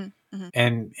Xboxes.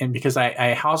 And because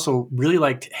I also really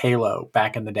liked Halo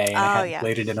back in the day, and I hadn't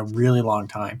played it in a really long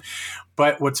time.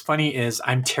 But what's funny is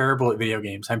I'm terrible at video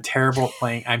games. I'm terrible at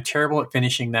playing. I'm terrible at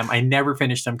finishing them. I never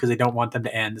finish them because I don't want them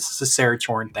to end. This is a Sarah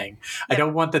Chorn thing. Yep. I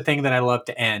don't want the thing that I love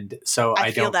to end, so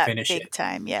I don't finish it. Big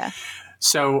time, yeah.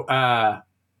 So,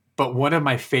 but one of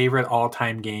my favorite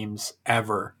all-time games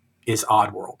ever is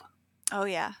Oddworld. Oh,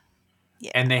 yeah.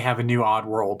 And they have a new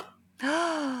Oddworld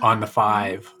on the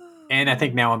 5. And I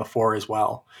think now on the 4 as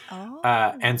well.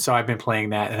 And so I've been playing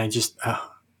that, and I just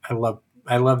I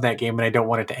love that game, and I don't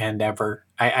want it to end ever.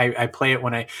 I play it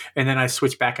and then I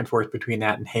switch back and forth between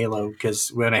that and Halo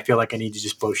because when I feel like I need to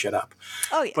just blow shit up.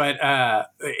 Oh yeah. But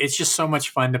it's just so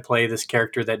much fun to play this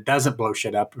character that doesn't blow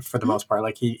shit up for the most part.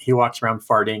 Like he walks around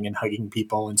farting and hugging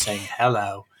people and saying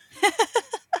hello,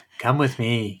 come with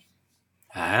me.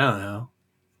 I don't know.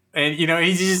 And,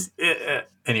 he's just...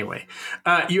 anyway.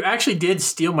 You actually did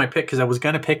steal my pick because I was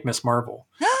going to pick Miss Marvel.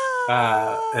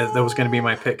 That was going to be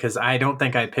my pick because I don't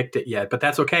think I picked it yet. But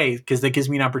that's okay because that gives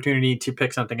me an opportunity to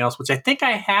pick something else, which I think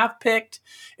I have picked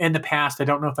in the past. I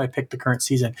don't know if I picked the current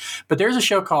season. But there's a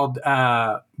show called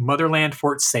Motherland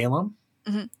Fort Salem.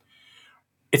 Mm-hmm.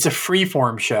 It's a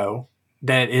freeform show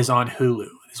that is on Hulu,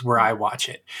 is where I watch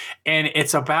it. And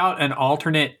it's about an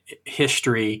alternate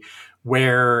history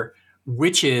where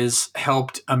witches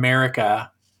helped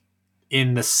America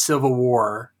in the Civil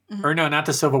War, or no, not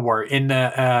the Civil War, in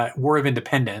the War of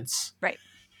Independence, right?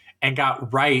 And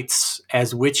got rights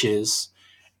as witches.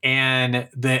 And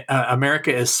the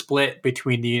America is split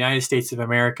between the United States of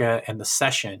America and the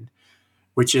Cession,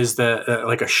 which is the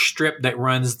like a strip that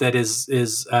runs that is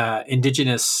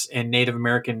indigenous and Native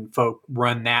American folk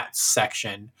run that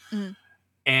section,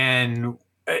 and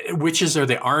witches are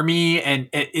the army, and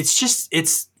it's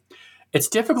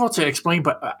difficult to explain,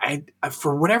 but I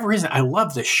for whatever reason, I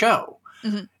love this show.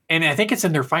 And I think it's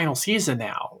in their final season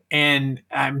now. And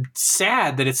I'm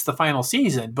sad that it's the final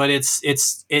season, but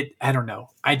it's I don't know.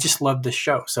 I just love this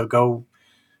show. So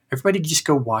everybody just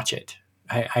go watch it.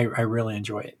 I really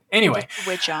enjoy it. Anyway.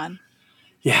 Witch on.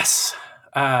 Yes.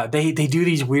 They do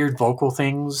these weird vocal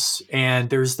things, and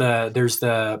there's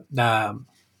the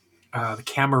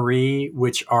Camaree,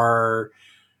 which are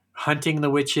hunting the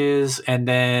witches, and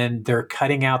then they're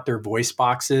cutting out their voice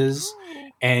boxes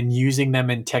and using them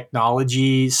in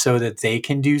technology so that they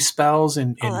can do spells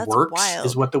and works wild.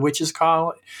 Is what the witches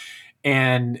call it.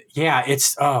 And yeah,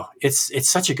 it's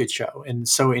such a good show and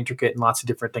so intricate and lots of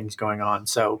different things going on.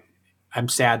 So I'm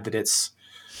sad that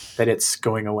it's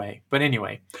going away. But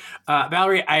anyway,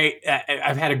 Valerie,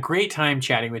 I've had a great time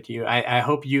chatting with you. I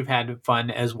hope you've had fun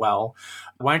as well.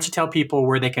 Why don't you tell people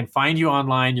where they can find you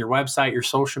online, your website, your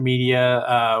social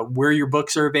media, where your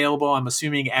books are available? I'm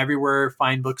assuming everywhere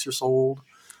fine books are sold.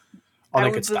 I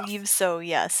would believe so,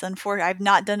 yes. Unfortunately, I've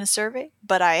not done a survey,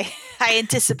 but I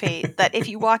anticipate that if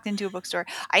you walked into a bookstore,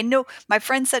 I know my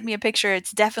friend sent me a picture.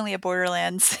 It's definitely a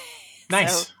Borderlands.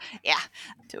 Nice. So, yeah.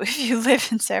 If you live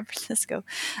in San Francisco.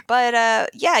 But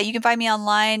yeah, you can find me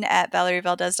online at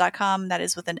ValerieValdes.com. That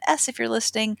is with an S if you're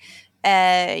listening.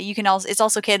 You can also, it's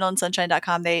also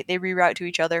candleandsunshine.com. They reroute to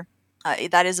each other.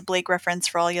 That is a Blake reference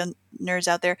for all you nerds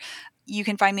out there. You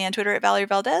can find me on Twitter at Valerie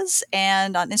Valdes,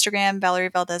 and on Instagram, Valerie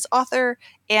Valdes Author,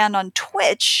 and on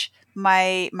Twitch,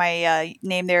 my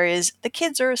name there is The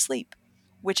Kids Are Asleep,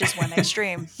 which is when I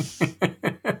stream.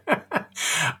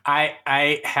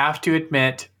 I have to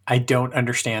admit, I don't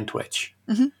understand Twitch.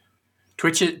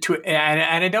 Twitch is,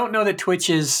 and I don't know that Twitch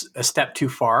is a step too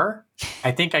far.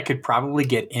 I think I could probably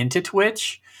get into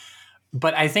Twitch,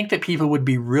 but I think that people would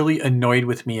be really annoyed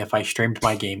with me if I streamed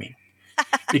my gaming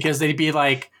because they'd be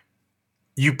like,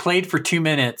 you played for 2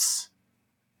 minutes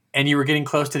and you were getting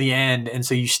close to the end. And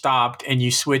so you stopped and you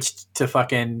switched to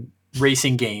fucking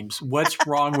racing games. What's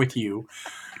wrong with you?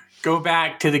 Go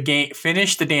back to the game,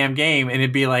 finish the damn game. And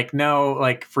it'd be like, no,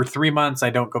 like for 3 months, I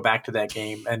don't go back to that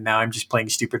game. And now I'm just playing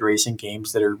stupid racing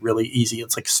games that are really easy.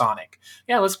 It's like Sonic.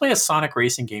 Yeah, let's play a Sonic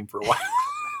racing game for a while.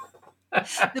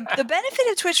 The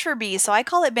benefit of Twitch for me, so I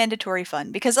call it mandatory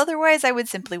fun, because otherwise I would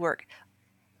simply work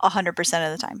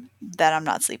 100% of the time that I'm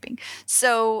not sleeping.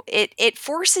 So it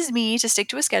forces me to stick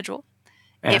to a schedule.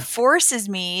 Yeah. It forces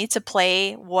me to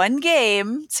play one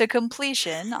game to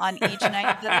completion on each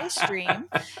night that I stream,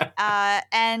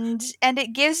 and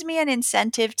it gives me an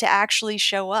incentive to actually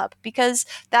show up, because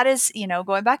that is,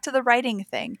 going back to the writing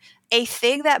thing. A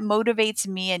thing that motivates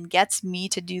me and gets me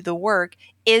to do the work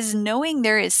is knowing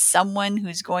there is someone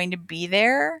who's going to be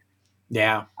there,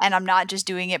 Yeah, and I'm not just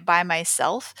doing it by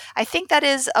myself. I think that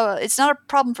is it's not a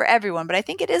problem for everyone, but I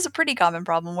think it is a pretty common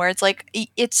problem where it's like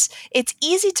it's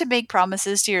easy to make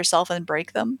promises to yourself and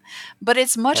break them, but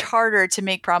it's much Yep. harder to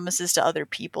make promises to other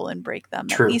people and break them,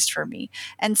 at True. least for me.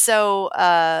 And so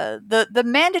the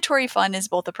mandatory fun is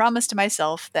both a promise to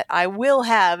myself that I will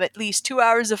have at least 2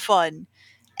 hours of fun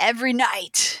every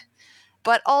night,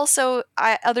 but also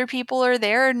other people are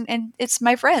there, and it's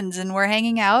my friends, and we're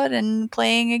hanging out and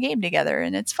playing a game together,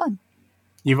 and it's fun.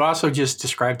 You've also just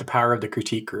described the power of the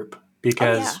critique group, Oh yeah.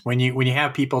 because when you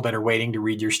have people that are waiting to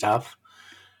read your stuff,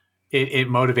 it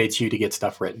motivates you to get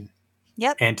stuff written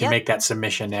Yep. and to Yep. make that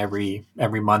submission every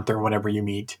month or whenever you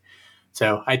meet.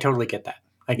 So I totally get that.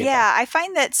 I get Yeah, that. I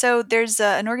find that, so there's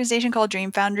an organization called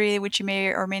Dream Foundry, which you may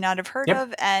or may not have heard Yep.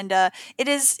 of, and it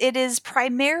is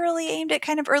primarily aimed at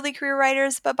kind of early career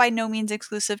writers, but by no means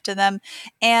exclusive to them.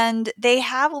 And they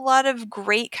have a lot of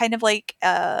great kind of like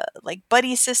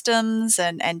buddy systems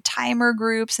and timer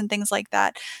groups and things like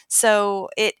that. So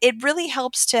it really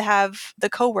helps to have the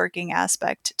co-working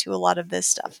aspect to a lot of this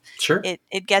stuff. Sure.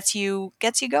 It gets you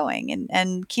going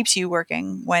and keeps you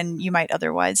working when you might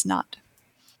otherwise not.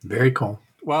 Very cool.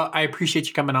 Well, I appreciate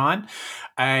you coming on.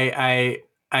 I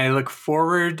look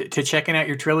forward to checking out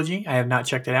your trilogy. I have not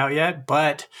checked it out yet,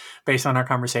 but based on our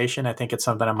conversation, I think it's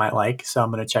something I might like. So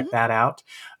I'm going to check Mhm. that out.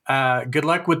 Good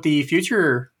luck with the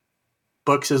future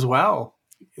books as well.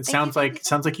 It Thank you.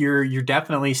 sounds like you're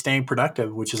definitely staying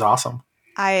productive, which is awesome.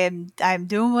 I'm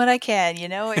doing what I can,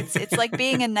 It's like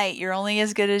being a knight. You're only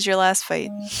as good as your last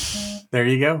fight. There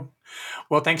you go.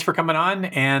 Well, thanks for coming on,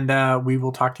 and we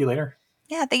will talk to you later.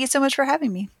 Yeah, thank you so much for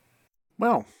having me.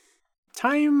 Well,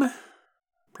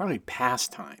 probably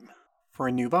past time for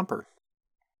a new bumper.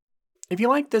 If you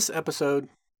liked this episode,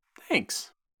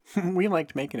 thanks. We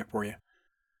liked making it for you.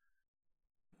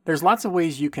 There's lots of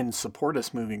ways you can support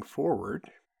us moving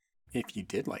forward if you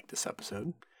did like this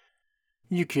episode.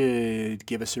 You could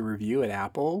give us a review at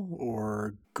Apple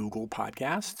or Google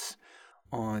Podcasts,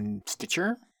 on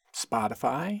Stitcher,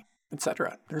 Spotify,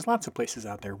 etc. There's lots of places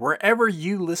out there. Wherever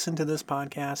you listen to this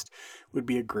podcast would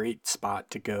be a great spot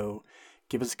to go.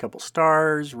 Give us a couple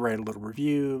stars, write a little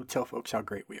review, tell folks how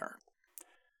great we are.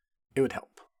 It would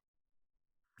help.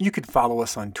 You could follow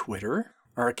us on Twitter.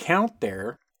 Our account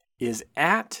there is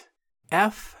at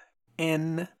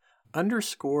FN_podcast.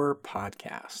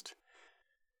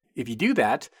 If you do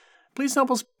that, please help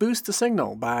us boost the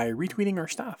signal by retweeting our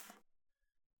stuff.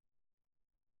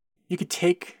 You could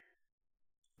take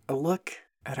a look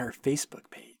at our Facebook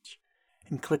page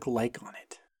and click like on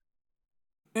it.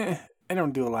 I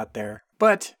don't do a lot there,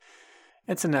 but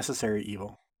it's a necessary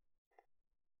evil.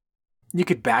 You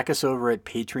could back us over at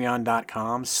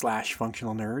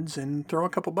patreon.com/functionalnerds and throw a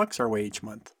couple bucks our way each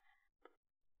month.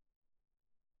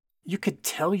 You could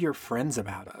tell your friends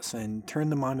about us and turn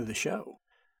them onto the show.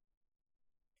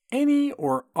 Any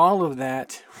or all of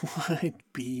that would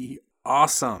be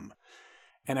awesome,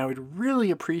 and I would really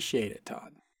appreciate it,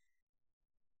 Todd.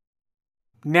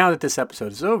 Now that this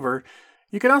episode is over,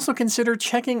 you can also consider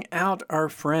checking out our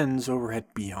friends over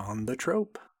at Beyond the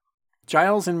Trope.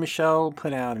 Giles and Michelle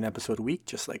put out an episode a week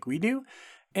just like we do,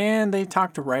 and they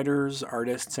talk to writers,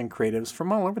 artists, and creatives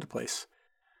from all over the place.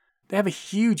 They have a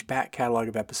huge back catalog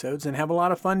of episodes and have a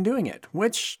lot of fun doing it,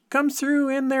 which comes through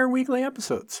in their weekly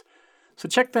episodes. So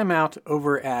check them out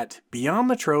over at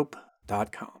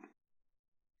beyondthetrope.com.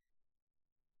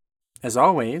 As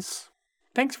always,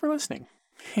 thanks for listening.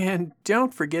 And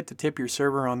don't forget to tip your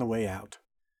server on the way out.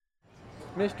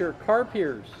 Mr.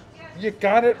 Carpiers. You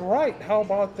got it right. How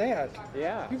about that?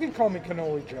 Yeah. You can call me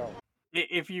Cannoli Joe.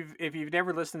 If you've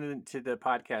never listened to the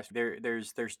podcast,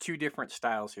 there's two different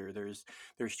styles here. There's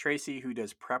Tracy, who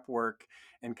does prep work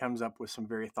and comes up with some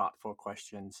very thoughtful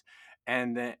questions,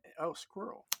 and then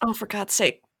squirrel. Oh, for God's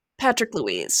sake, Patrick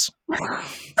Louise.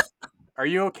 Are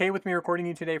you okay with me recording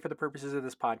you today for the purposes of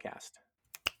this podcast?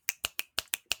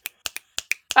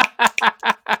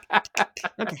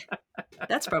 Okay,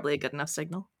 that's probably a good enough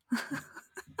signal.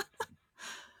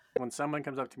 When someone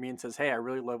comes up to me and says, "Hey, I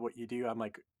really love what you do," I'm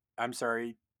like, "I'm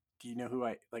sorry. Do you know who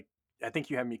I like? I think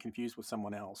you have me confused with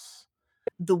someone else."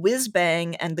 the whiz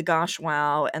bang and the gosh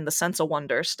wow and the sense of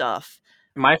wonder stuff.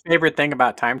 My favorite thing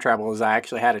about time travel is I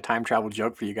actually had a time travel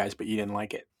joke for you guys, but you didn't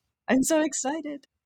like it. I'm so excited.